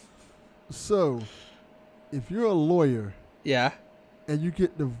 So, if you're a lawyer, yeah, and you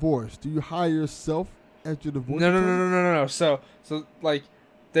get divorced, do you hire yourself as your divorce? No. So like,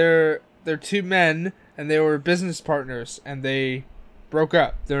 they're 2 men and they were business partners and they broke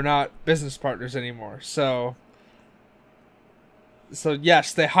up. They're not business partners anymore. So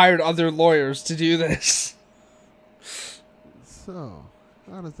yes, they hired other lawyers to do this. So,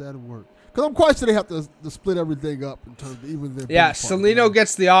 how does that work? Because I'm quite sure they have to split everything up in terms of even their... Yeah, Celino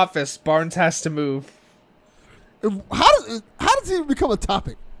gets the office. Barnes has to move. And how does it even become a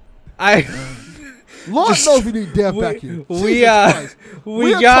topic? Lord knows we need Dev back here. We are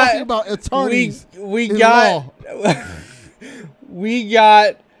talking about attorneys. We got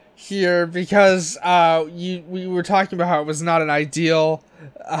here because we were talking about how it was not an ideal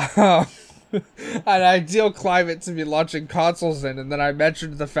climate to be launching consoles in, and then I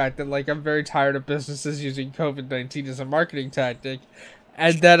mentioned the fact that like I'm very tired of businesses using COVID-19 as a marketing tactic,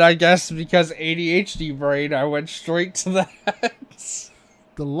 and then I guess because ADHD brain, I went straight to that.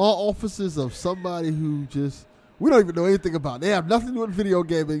 The law offices of somebody who just we don't even know anything about. They have nothing to do with video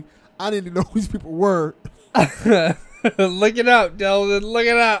gaming. I didn't even know who these people were. Look it up, Delvin. Look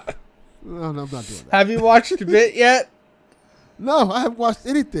it up. No, I'm not doing that. Have you watched Bit yet? No, I haven't watched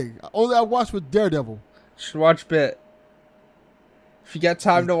anything. Only I watched with Daredevil. You should watch Bit. If you got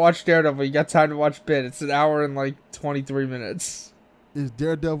time to watch Daredevil, you got time to watch Bit. It's an hour and like 23 minutes. Is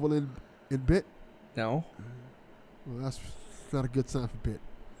Daredevil in Bit? No. Well, that's not a good sign for Bit.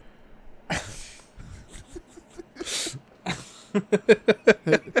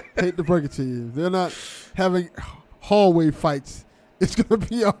 hate to break it to you. They're not having hallway fights. It's gonna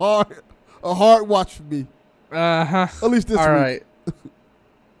be a hard watch for me. Uh-huh. At least this All week. right.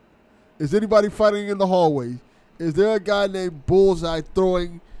 Is anybody fighting in the hallway? Is there a guy named Bullseye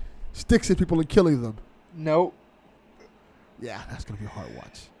throwing sticks at people and killing them? Nope. Yeah, that's gonna be a hard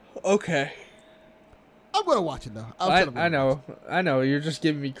watch. Okay. I'm gonna watch it though. I know. You're just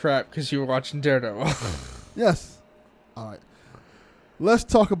giving me crap because you were watching Daredevil. Yes. All right. Let's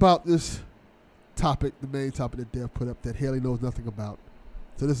talk about this topic, the main topic that Dev put up that Haley knows nothing about.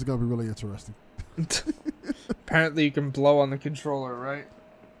 So this is gonna be really interesting. Apparently, you can blow on the controller, right?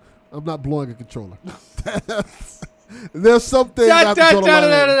 I'm not blowing a controller. There's something I have to draw the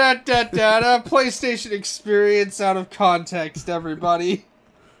line in. PlayStation experience out of context, everybody.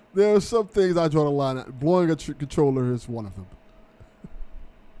 There are some things I draw the line at. Blowing a controller is one of them,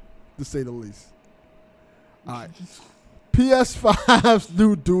 to say the least. All right. PS5's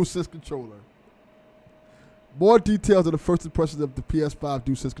new DualSense controller. More details of the first impressions of the PS5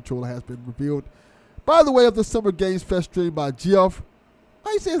 DualSense controller has been revealed. By the way, of the Summer Games Fest stream by Geoff.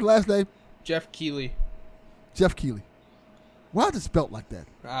 How do you say his last name? Jeff Keighley. Jeff Keighley. Why is it spelled like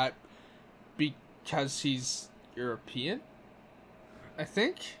that? Because he's European, I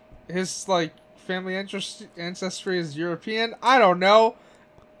think. His family ancestry is European. I don't know.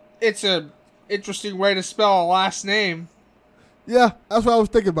 It's a interesting way to spell a last name. Yeah, that's what I was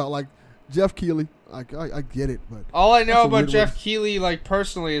thinking about. Like Jeff Keighley. I get it, but all I know about Jeff Keighley,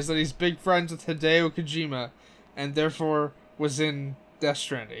 personally, is that he's big friends with Hideo Kojima, and therefore was in Death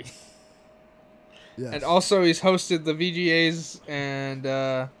Stranding. Yes. And also, he's hosted the VGAs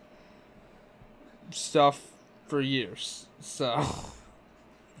and stuff for years. So.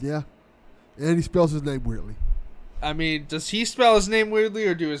 Yeah, and he spells his name weirdly. I mean, does he spell his name weirdly,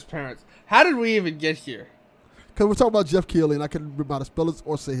 or do his parents? How did we even get here? Because we're talking about Jeff Keighley, and I couldn't remember how to spell it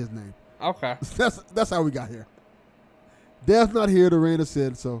or say his name. Okay. That's how we got here. Dev's not here to rein us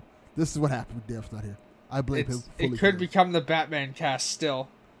in, so this is what happened when Dev's not here. I blame him fully. It could become the Batman cast still.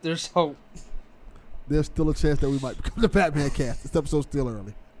 There's hope. There's still a chance that we might become the Batman cast. This episode's still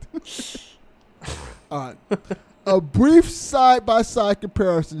early. All right. A brief side-by-side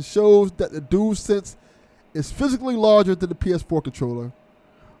comparison shows that the DualSense is physically larger than the PS4 controller,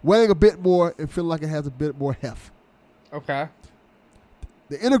 weighing a bit more and feeling like it has a bit more heft. Okay.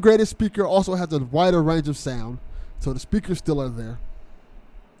 The integrated speaker also has a wider range of sound, so the speakers still are there.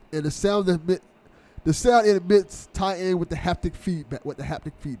 And the sound it emits tie in with the haptic feedback, what the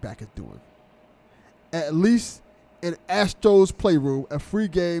haptic feedback is doing. At least in Astro's Playroom, a free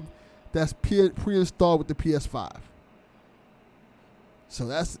game that's pre-installed with the PS5. So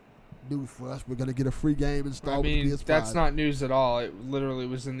that's news for us. We're going to get a free game installed with the PS5. That's not news at all. It literally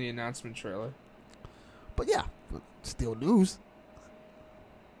was in the announcement trailer. But yeah, still news.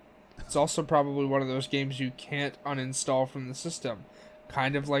 It's also probably one of those games you can't uninstall from the system.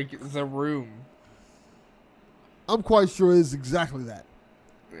 Kind of like The Room. I'm quite sure it's exactly that.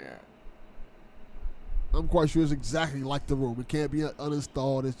 Yeah. I'm quite sure it's exactly like The Room. It can't be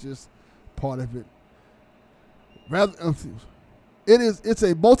uninstalled. It's just part of it. It's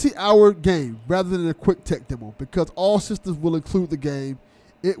a multi-hour game rather than a quick tech demo. Because all systems will include the game,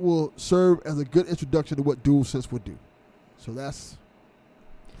 it will serve as a good introduction to what DualSense would do. So that's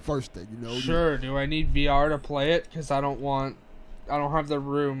first thing, you know. Sure. Do I need VR to play it? Because I don't have the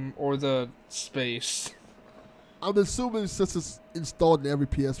room or the space. I'm assuming since it's installed in every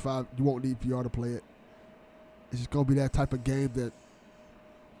PS5, you won't need VR to play it. It's just going to be that type of game that...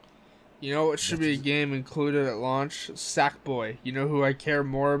 You know what should be a game included at launch? Sackboy. You know who I care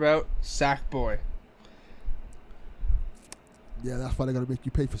more about? Sackboy. Yeah, that's why they're going to make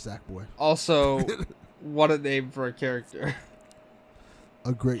you pay for Sackboy. Also, what a name for a character.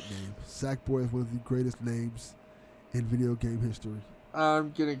 A great name. Sackboy is one of the greatest names in video game history.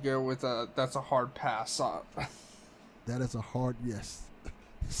 I'm going to go with that's a hard pass on. That is a hard yes.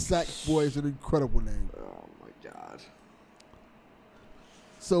 Sackboy is an incredible name. Oh my god.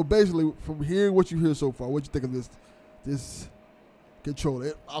 So basically, from hearing what you hear so far, what you think of this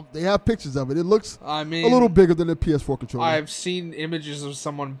controller? They have pictures of it. It looks a little bigger than the PS4 controller. I've seen images of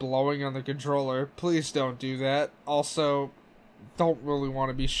someone blowing on the controller. Please don't do that. Also, don't really want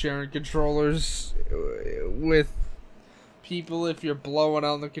to be sharing controllers with people if you're blowing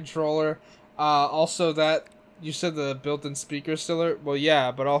on the controller. Also, that you said the built-in speaker still. Well,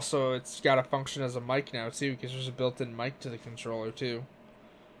 yeah, but also it's got to function as a mic now too, because there's a built-in mic to the controller too.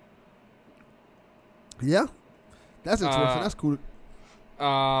 Yeah, that's interesting. That's cool.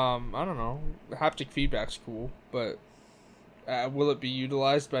 I don't know. Haptic feedback's cool, but will it be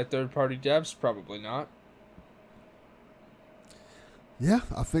utilized by third-party devs? Probably not. Yeah,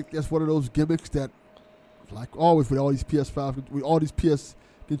 I think that's one of those gimmicks that, like always with all these PS5, with all these PS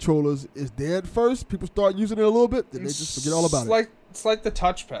controllers, is dead first. People start using it a little bit, then they just forget all about it. It's like the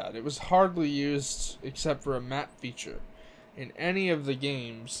touchpad. It was hardly used except for a map feature in any of the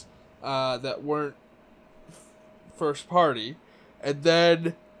games that weren't first party. And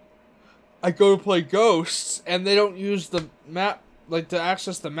then I go to play Ghosts, and they don't use the map. Like, to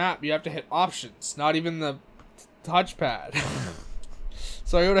access the map, you have to hit options, not even the touchpad.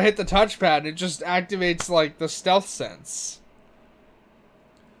 So I go to hit the touchpad, and it just activates, like, the stealth sense.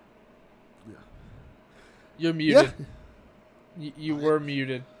 Yeah. You're muted. Yeah. You were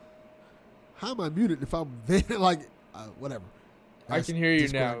muted. How am I muted if I'm there? Like, whatever. I can hear you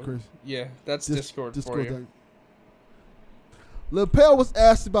Discord, now. Chris. Yeah, that's Discord for you. Lepel was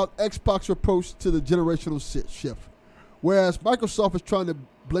asked about Xbox's approach to the generational shift. Whereas Microsoft is trying to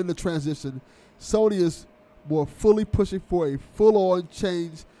blend the transition, Sony is more fully pushing for a full-on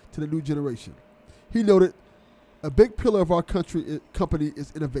change to the new generation. He noted, a big pillar of our company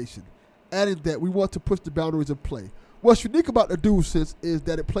is innovation, adding that we want to push the boundaries of play. What's unique about the DualSense is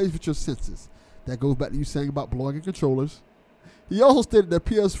that it plays with your senses. That goes back to you saying about blowing in controllers. He also stated that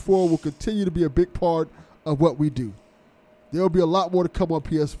PS4 will continue to be a big part of what we do. There will be a lot more to come on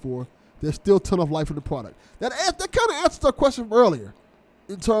PS4. There's still a ton of life in the product. That kind of answers our question from earlier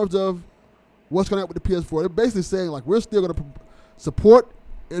in terms of what's going to happen with the PS4. They're basically saying, like, we're still going to support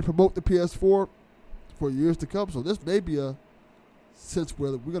and promote the PS4 for years to come. So this may be a sense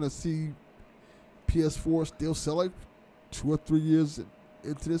where we're going to see PS4 still selling 2 or 3 years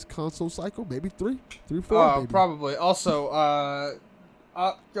into this console cycle. Maybe 3, 4. Maybe. Probably. Also,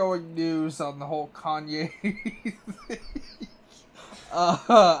 outgoing news on the whole Kanye thing.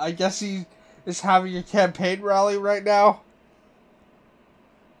 I guess he is having a campaign rally right now.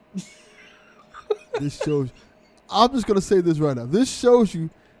 This shows. I'm just gonna say this right now. This shows you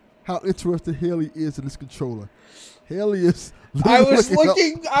how interested Haley is in this controller. Haley is. I was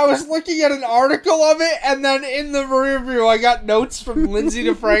looking at an article of it, and then in the rear view, I got notes from Lindsay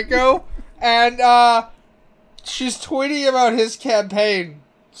DeFranco, and she's tweeting about his campaign.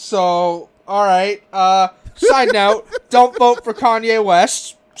 So, all right. Side note: don't vote for Kanye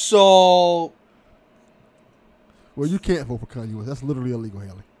West. So, well, you can't vote for Kanye West. That's literally illegal,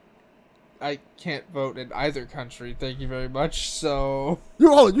 Haley. I can't vote in either country. Thank you very much. So,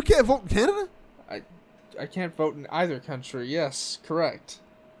 you can't vote in Canada? I can't vote in either country. Yes, correct.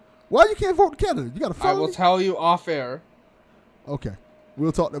 Why you can't vote in Canada? You got a felony? I will tell you off air. Okay,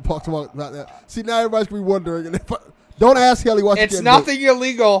 we'll talk about that. See, now everybody's gonna be wondering. Don't ask Haley why. It's nothing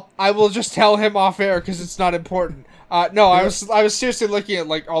illegal. I will just tell him off air because it's not important. No, I was seriously looking at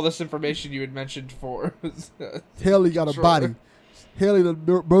like all this information you had mentioned for. Haley got a body. Haley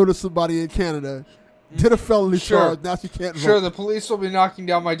murdered somebody in Canada, did a felony charge. Now she can't vote. Sure, the police will be knocking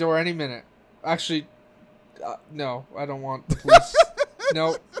down my door any minute. Actually, no, I don't want the police.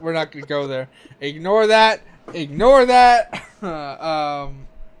 No, we're not going to go there. Ignore that. I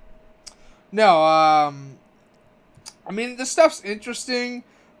mean, this stuff's interesting,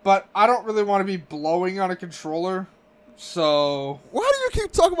 but I don't really want to be blowing on a controller. So why do you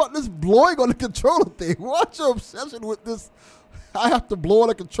keep talking about this blowing on the controller thing? What's your obsession with this? I have to blow on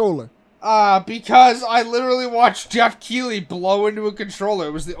a controller. Because I literally watched Jeff Keighley blow into a controller.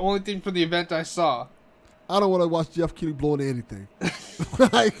 It was the only thing from the event I saw. I don't want to watch Jeff Keighley blow into anything.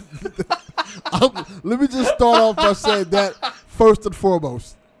 Let me just start off by saying that first and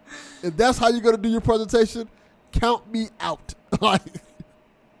foremost. If that's how you're going to do your presentation, count me out. The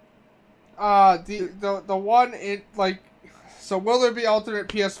one in like, so will there be alternate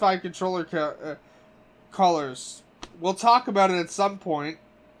PS5 controller colors? We'll talk about it at some point.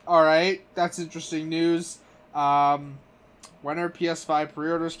 All right, that's interesting news. When are PS5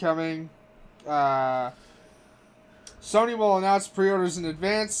 pre-orders coming? Sony will announce pre-orders in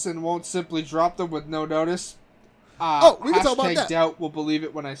advance and won't simply drop them with no notice. We can talk about that. Doubt will believe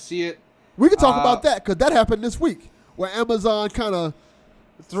it when I see it. We can talk about that because that happened this week where Amazon kind of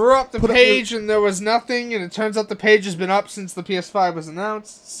threw up the page and there was nothing, and it turns out the page has been up since the PS5 was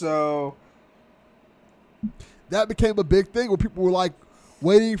announced. So that became a big thing where people were like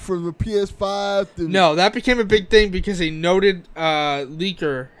waiting for the PS5 to... No, that became a big thing because a noted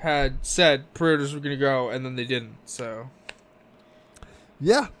leaker had said pre-orders were going to go, and then they didn't. So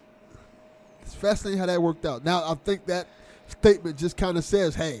Yeah. It's fascinating how that worked out. Now, I think that statement just kind of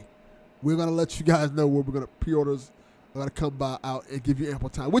says, hey, we're going to let you guys know where we're going to pre-orders are going to come by out and give you ample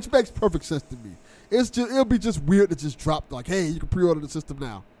time, which makes perfect sense to me. It'll be just weird to just drop like, hey, you can pre-order the system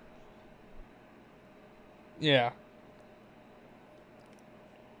now. Yeah.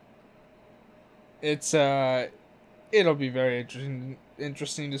 It's it'll be very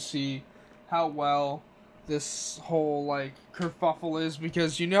interesting to see how well this whole like kerfuffle is,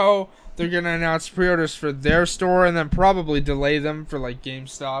 because they're gonna announce pre-orders for their store and then probably delay them for like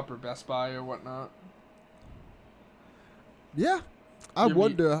GameStop or Best Buy or whatnot. Yeah, I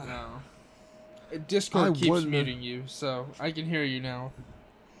wonder. No. Discord keeps muting you, so I can hear you now.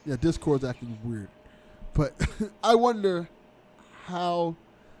 Yeah, Discord's acting weird, but I wonder how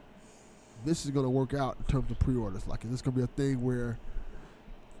this is going to work out in terms of pre-orders. Like, is this going to be a thing where...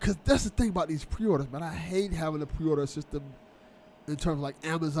 Because that's the thing about these pre-orders, man. I hate having a pre-order system in terms of, like,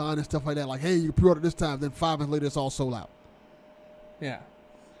 Amazon and stuff like that. Like, hey, you pre-order this time, then 5 minutes later, it's all sold out. Yeah.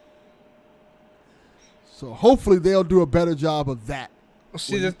 So, hopefully, they'll do a better job of that.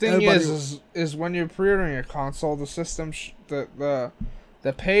 See, the thing is when you're pre-ordering a console, the system... The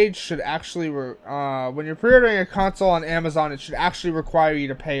page should actually... when you're pre-ordering a console on Amazon, it should actually require you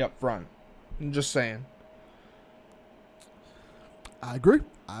to pay up front. I'm just saying. I agree.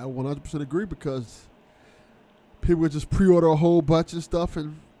 I 100% agree, because people would just pre-order a whole bunch of stuff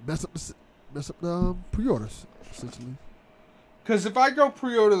and mess up the pre-orders, essentially. Because if I go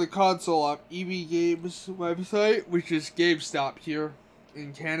pre-order the console on EB Games website, which is GameStop here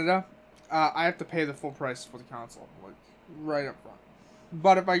in Canada, I have to pay the full price for the console, like right up front.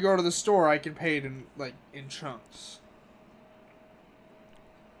 But if I go to the store, I can pay it in chunks.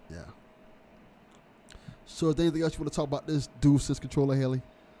 Yeah. So, is there anything else you want to talk about this DualSense controller, Haley?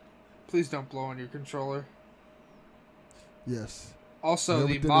 Please don't blow on your controller. Yes. Also,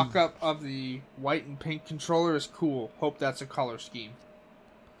 the mock-up of the white and pink controller is cool. Hope that's a color scheme.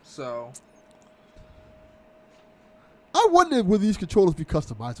 So... I wonder, will these controllers be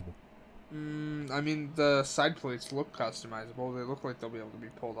customizable? I mean, the side plates look customizable. They look like they'll be able to be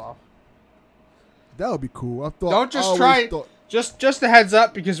pulled off. That would be cool. Just a heads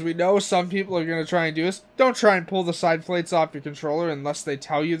up, because we know some people are going to try and do this. Don't try and pull the side plates off your controller unless they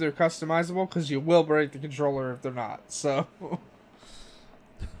tell you they're customizable, because you will break the controller if they're not. So...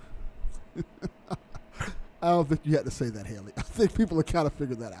 I don't think you had to say that, Haley. I think people have kind of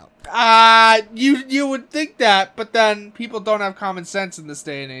figured that out. You would think that, but then people don't have common sense in this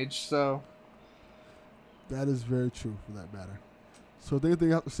day and age, so... That is very true, for that matter. So, is there anything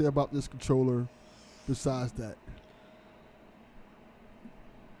you have to say about this controller besides that?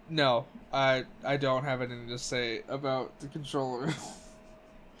 No, I don't have anything to say about the controller.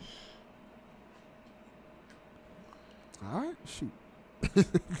 Alright, shoot.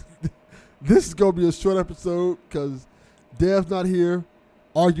 This is going to be a short episode because Dev's not here,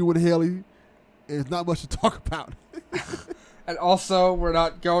 arguing with Haley, and there's not much to talk about. And also, we're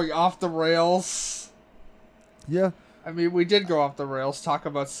not going off the rails. Yeah. I mean, we did go off the rails, talk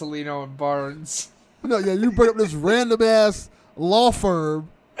about Celino and Barnes. No, yeah, you bring up this random-ass law firm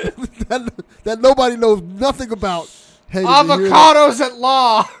that nobody knows nothing about. Hey, Avocados at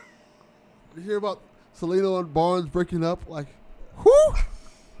Law! You hear about Celino and Barnes breaking up? Like, who?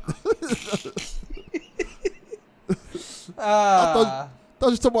 I thought you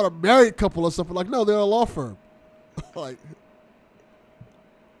were talking about a married couple or something. Like, no, they're a law firm. Like,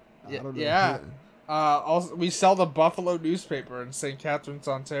 I don't know. Yeah. Also, we sell the Buffalo newspaper in St. Catharines,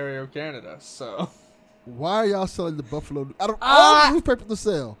 Ontario, Canada. So, why are y'all selling the Buffalo? Out of all the newspapers to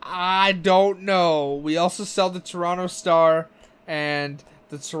sell, I don't know. We also sell the Toronto Star and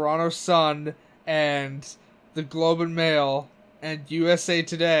the Toronto Sun and the Globe and Mail and USA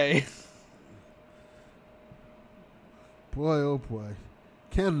Today. Boy, oh boy.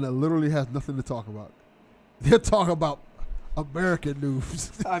 Canada literally has nothing to talk about. They're talking about American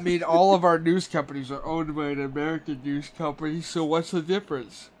news. I mean, all of our news companies are owned by an American news company, so what's the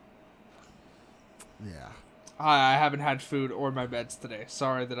difference? Yeah. I haven't had food or my meds today.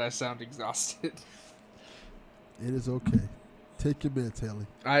 Sorry that I sound exhausted. It is okay. Take your meds, Haley.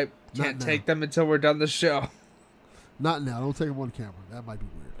 I can't take them until we're done the show. Not now. Don't take them on camera. That might be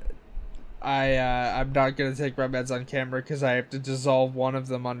weird. I'm not going to take my meds on camera because I have to dissolve one of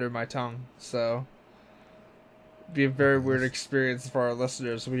them under my tongue. So, it'd be a very weird experience for our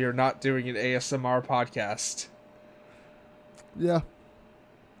listeners. We are not doing an ASMR podcast. Yeah.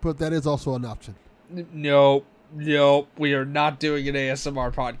 But that is also an option. Nope. We are not doing an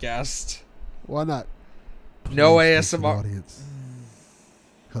ASMR podcast. Why not? Please, no ASMR.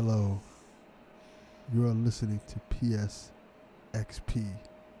 Hello. You are listening to PS XP.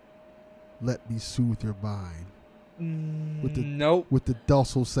 Let me soothe your mind. Nope. With the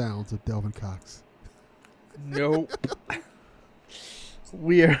docile sounds of Delvin Cox. Nope.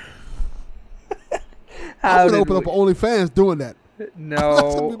 Weird. I'm going to open up an OnlyFans doing that. No.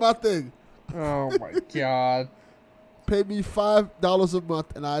 That's going to be my thing. Oh, my God. Pay me $5 a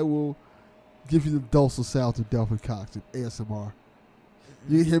month and I will give you the docile sounds of Delvin Cox and ASMR.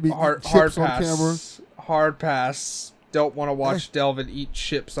 You can hear me eat chips on camera. Hard pass. Don't want to watch Delvin eat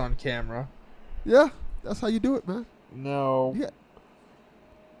chips on camera. Yeah, that's how you do it, man. No. Yeah.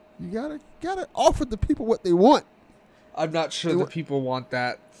 You gotta offer the people what they want. I'm not sure the people want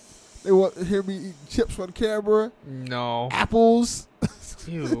that. They want to hear me eat chips on camera. No. Apples.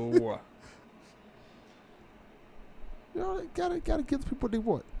 Ew. Gotta give the people what they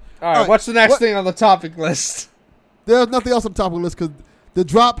want. All right, what's the next thing on the topic list? There's nothing else on the topic list because the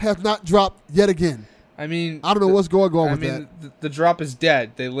drop has not dropped yet again. I mean, I don't know what's going on with that. The drop is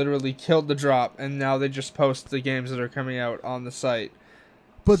dead. They literally killed the drop, and now they just post the games that are coming out on the site.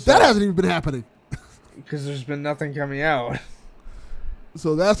 But that hasn't even been happening. Because there's been nothing coming out.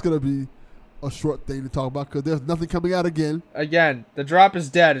 So that's going to be a short thing to talk about because there's nothing coming out again. Again, the drop is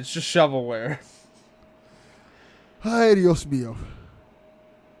dead. It's just shovelware. Ay, Dios mío.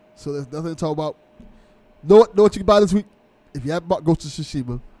 So there's nothing to talk about. Know what you can buy this week? If you haven't bought Ghost of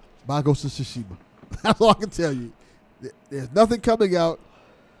Tsushima, buy Ghost of Tsushima. That's all I can tell you. There's nothing coming out.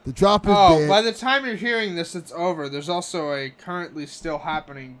 The drop is dead. By the time you're hearing this, it's over. There's also a currently still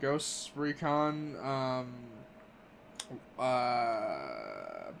happening Ghost Recon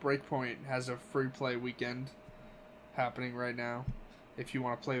Breakpoint has a free play weekend happening right now. If you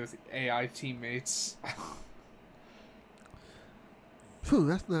want to play with AI teammates.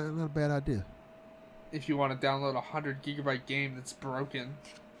 That's not a bad idea. If you want to download a 100 gigabyte game that's broken.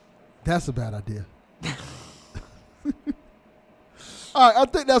 That's a bad idea. All right, I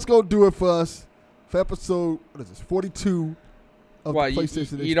think that's going to do it for us for episode, 42 of the PlayStation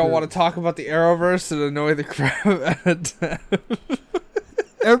Experience. You don't want to talk about the Arrowverse and annoy the crap out of them.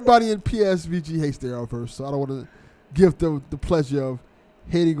 Everybody in PSVG hates the Arrowverse, so I don't want to give them the pleasure of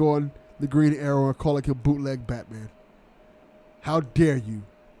hating on the Green Arrow and calling him bootleg Batman. How dare you?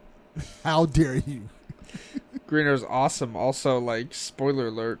 How dare you? Green Arrow's awesome. Also, spoiler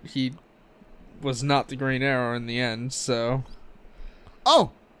alert, he was not the Green Arrow in the end, so...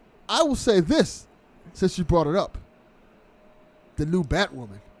 Oh, I will say this, since you brought it up. The new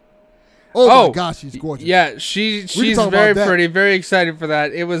Batwoman. Oh my gosh, she's gorgeous. Yeah, she's very pretty, very excited for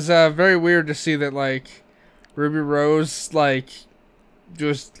that. It was very weird to see that, Ruby Rose,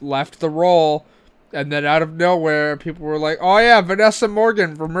 just left the role, and then out of nowhere, people were like, oh yeah, Vanessa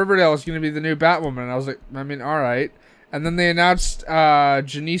Morgan from Riverdale is going to be the new Batwoman. And I was like, all right. And then they announced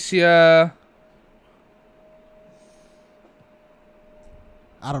Janicia...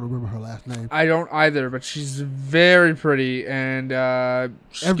 I don't remember her last name. I don't either, but she's very pretty, and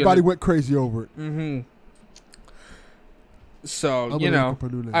everybody went crazy over it. Mm-hmm. So,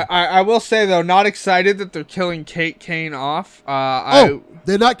 I will say, though, not excited that they're killing Kate Kane off.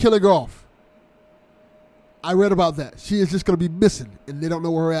 They're not killing her off. I read about that. She is just going to be missing, and they don't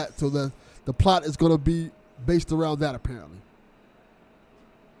know where her at, so the plot is going to be based around that, apparently.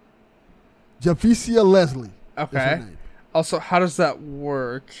 Javicia Leslie. Okay. Is her name. Also, how does that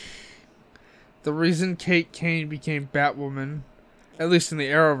work? The reason Kate Kane became Batwoman, at least in the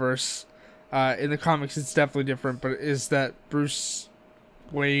Arrowverse, in the comics it's definitely different, but is that Bruce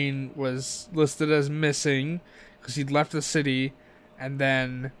Wayne was listed as missing because he'd left the city, and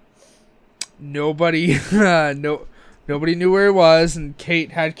then nobody knew where he was, and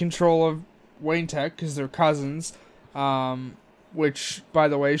Kate had control of Wayne Tech because they're cousins, which, by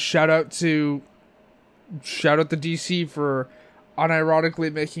the way, shout out to DC for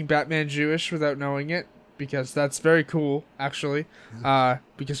unironically making Batman Jewish without knowing it, because that's very cool, actually.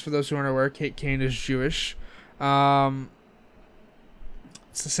 Because for those who aren't aware, Kate Kane is Jewish. It's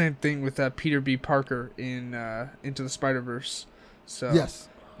the same thing with Peter B. Parker in Into the Spider-Verse. So yes.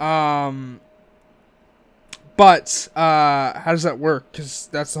 But how does that work? Because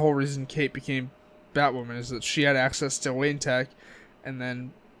that's the whole reason Kate became Batwoman, is that she had access to Wayne Tech, and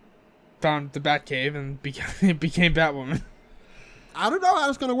then found the Batcave and became Batwoman. I don't know how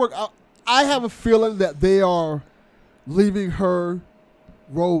it's going to work. I have a feeling that they are leaving her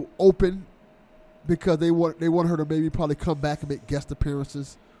role open because they want her to maybe probably come back and make guest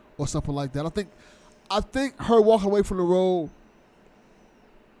appearances or something like that. I think her walking away from the role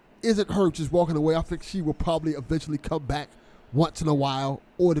isn't her just walking away. I think she will probably eventually come back once in a while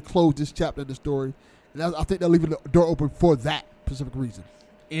or to close this chapter in the story. And I think they're leaving the door open for that specific reason.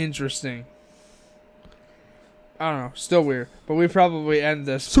 Interesting. I don't know. Still weird. But we probably end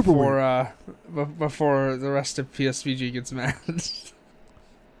this Super before the rest of PSVG gets mad.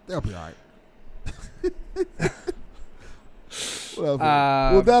 They'll be all right.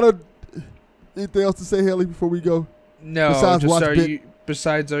 Whatever. Anything else to say, Haley, before we go? No, Besides just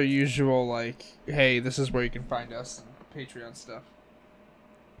besides our usual, like, hey, this is where you can find us and Patreon stuff.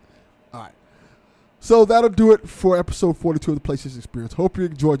 All right. So that'll do it for episode 42 of the PlayStation Experience. Hope you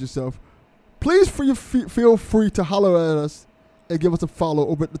enjoyed yourself. Please feel free to holler at us and give us a follow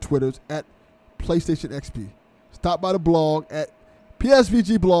over at the Twitters at PlayStation XP. Stop by the blog at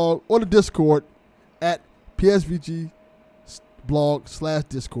PSVG blog or the Discord at PSVG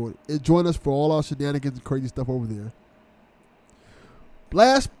blog/Discord. And join us for all our shenanigans and crazy stuff over there.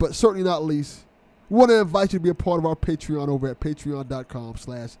 Last but certainly not least, we want to invite you to be a part of our Patreon over at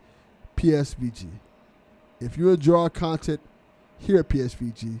patreon.com/PSVG. If you enjoy our content here at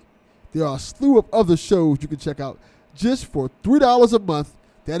PSVG, there are a slew of other shows you can check out just for $3 a month.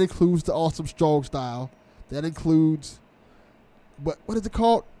 That includes the Awesome Strong Style. That includes, what is it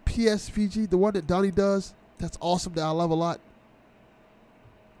called? PSVG, the one that Donnie does. That's awesome that I love a lot.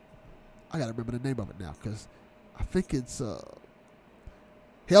 I got to remember the name of it now because I think it's,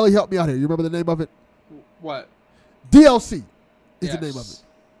 Haley, help me out here. You remember the name of it? What? DLC is Yes. the name of it.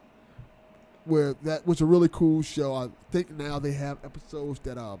 Where that was a really cool show. I think now they have episodes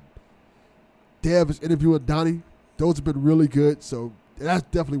that Dev is interviewing Donnie. Those have been really good, so that's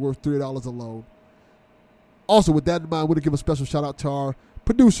definitely worth $3 alone. Also, with that in mind, I want to give a special shout out to our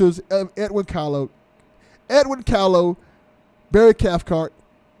producers, Edwin Callow, Barry Cathcart,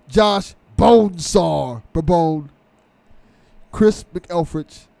 Josh Bonesaw Babone, Chris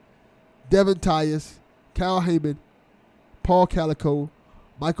McElfridge, Devin Tyus, Kyle Heyman, Paul Calico,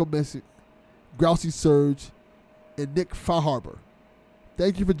 Michael Messick, Grousey Surge, and Nick Faharber.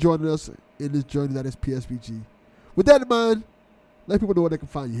 Thank you for joining us in this journey that is PSVG. With that in mind, let people know where they can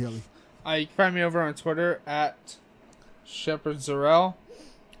find you, Haley. You can find me over on Twitter at Shepard Zarel.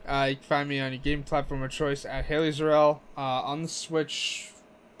 You can find me on your game platform of choice at Haley Zarel. On the Switch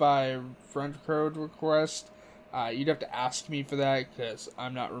by friend code request. You'd have to ask me for that because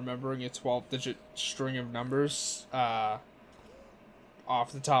I'm not remembering a 12-digit string of numbers off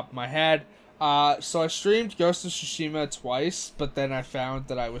the top of my head. So I streamed Ghost of Tsushima twice, but then I found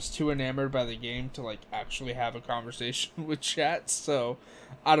that I was too enamored by the game to like actually have a conversation with chat. So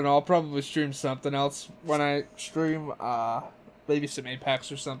I don't know. I'll probably stream something else when I stream. Maybe some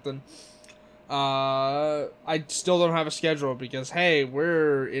Apex or something. I still don't have a schedule because hey,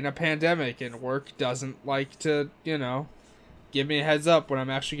 we're in a pandemic and work doesn't like to, give me a heads up when I'm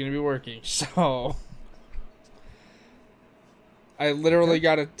actually going to be working. So I literally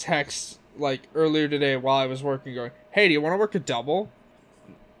got a text like earlier today while I was working going, hey, do you want to work a double?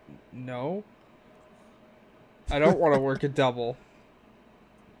 No. I don't want to work a double.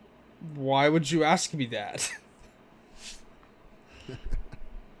 Why would you ask me that?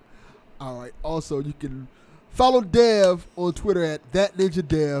 All right. Also, you can follow Dev on Twitter at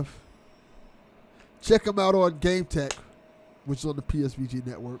ThatNinjaDev. Check him out on Game Tech, which is on the PSVG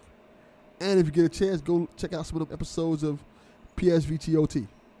network. And if you get a chance, go check out some of the episodes of PSVTOT.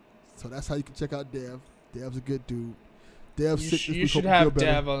 So that's how you can check out Dev. Dev's a good dude. Dev's sick. You should have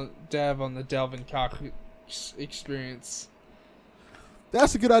Dev on the Delvin Cox experience.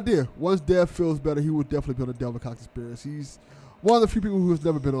 That's a good idea. Once Dev feels better, he will definitely be on the Delvin Cox experience. He's one of the few people who has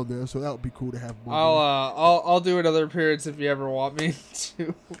never been on there, so that would be cool to have him on. I'll do it other periods if you ever want me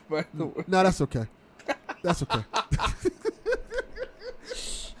to. No, that's okay. That's okay.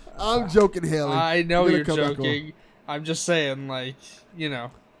 I'm joking, Haley. I know you're joking. I'm just saying, like, I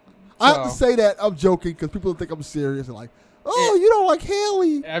have to say that I'm joking because people think I'm serious and like, you don't like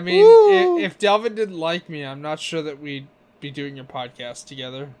Haley. I mean, if Delvin didn't like me, I'm not sure that we'd be doing your podcast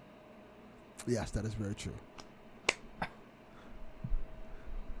together. Yes, that is very true.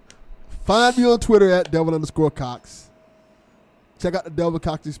 Find me on Twitter at Delvin_Cox. Check out the Delvin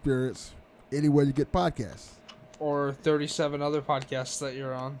Cox Experience anywhere you get podcasts. Or 37 other podcasts that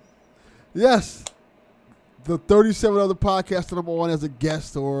you're on. Yes. The 37 other podcasts that I'm on as a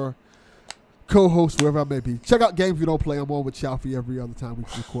guest or co-host, wherever I may be. Check out Games We Don't Play. I'm on with Chalfie every other time we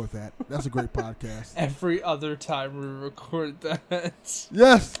record that. That's a great podcast. Every other time we record that.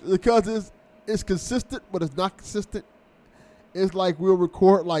 Yes, because it's consistent, but it's not consistent. It's like we'll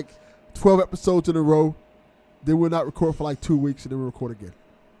record like 12 episodes in a row, then we'll not record for like 2 weeks, and then we'll record again.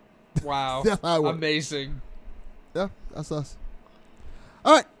 Wow. That's how it works. Amazing. Yeah, that's us.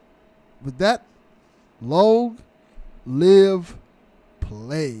 All right. With that, long live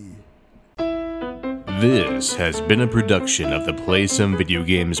play. This has been a production of the Play Some Video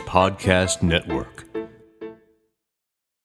Games Podcast Network.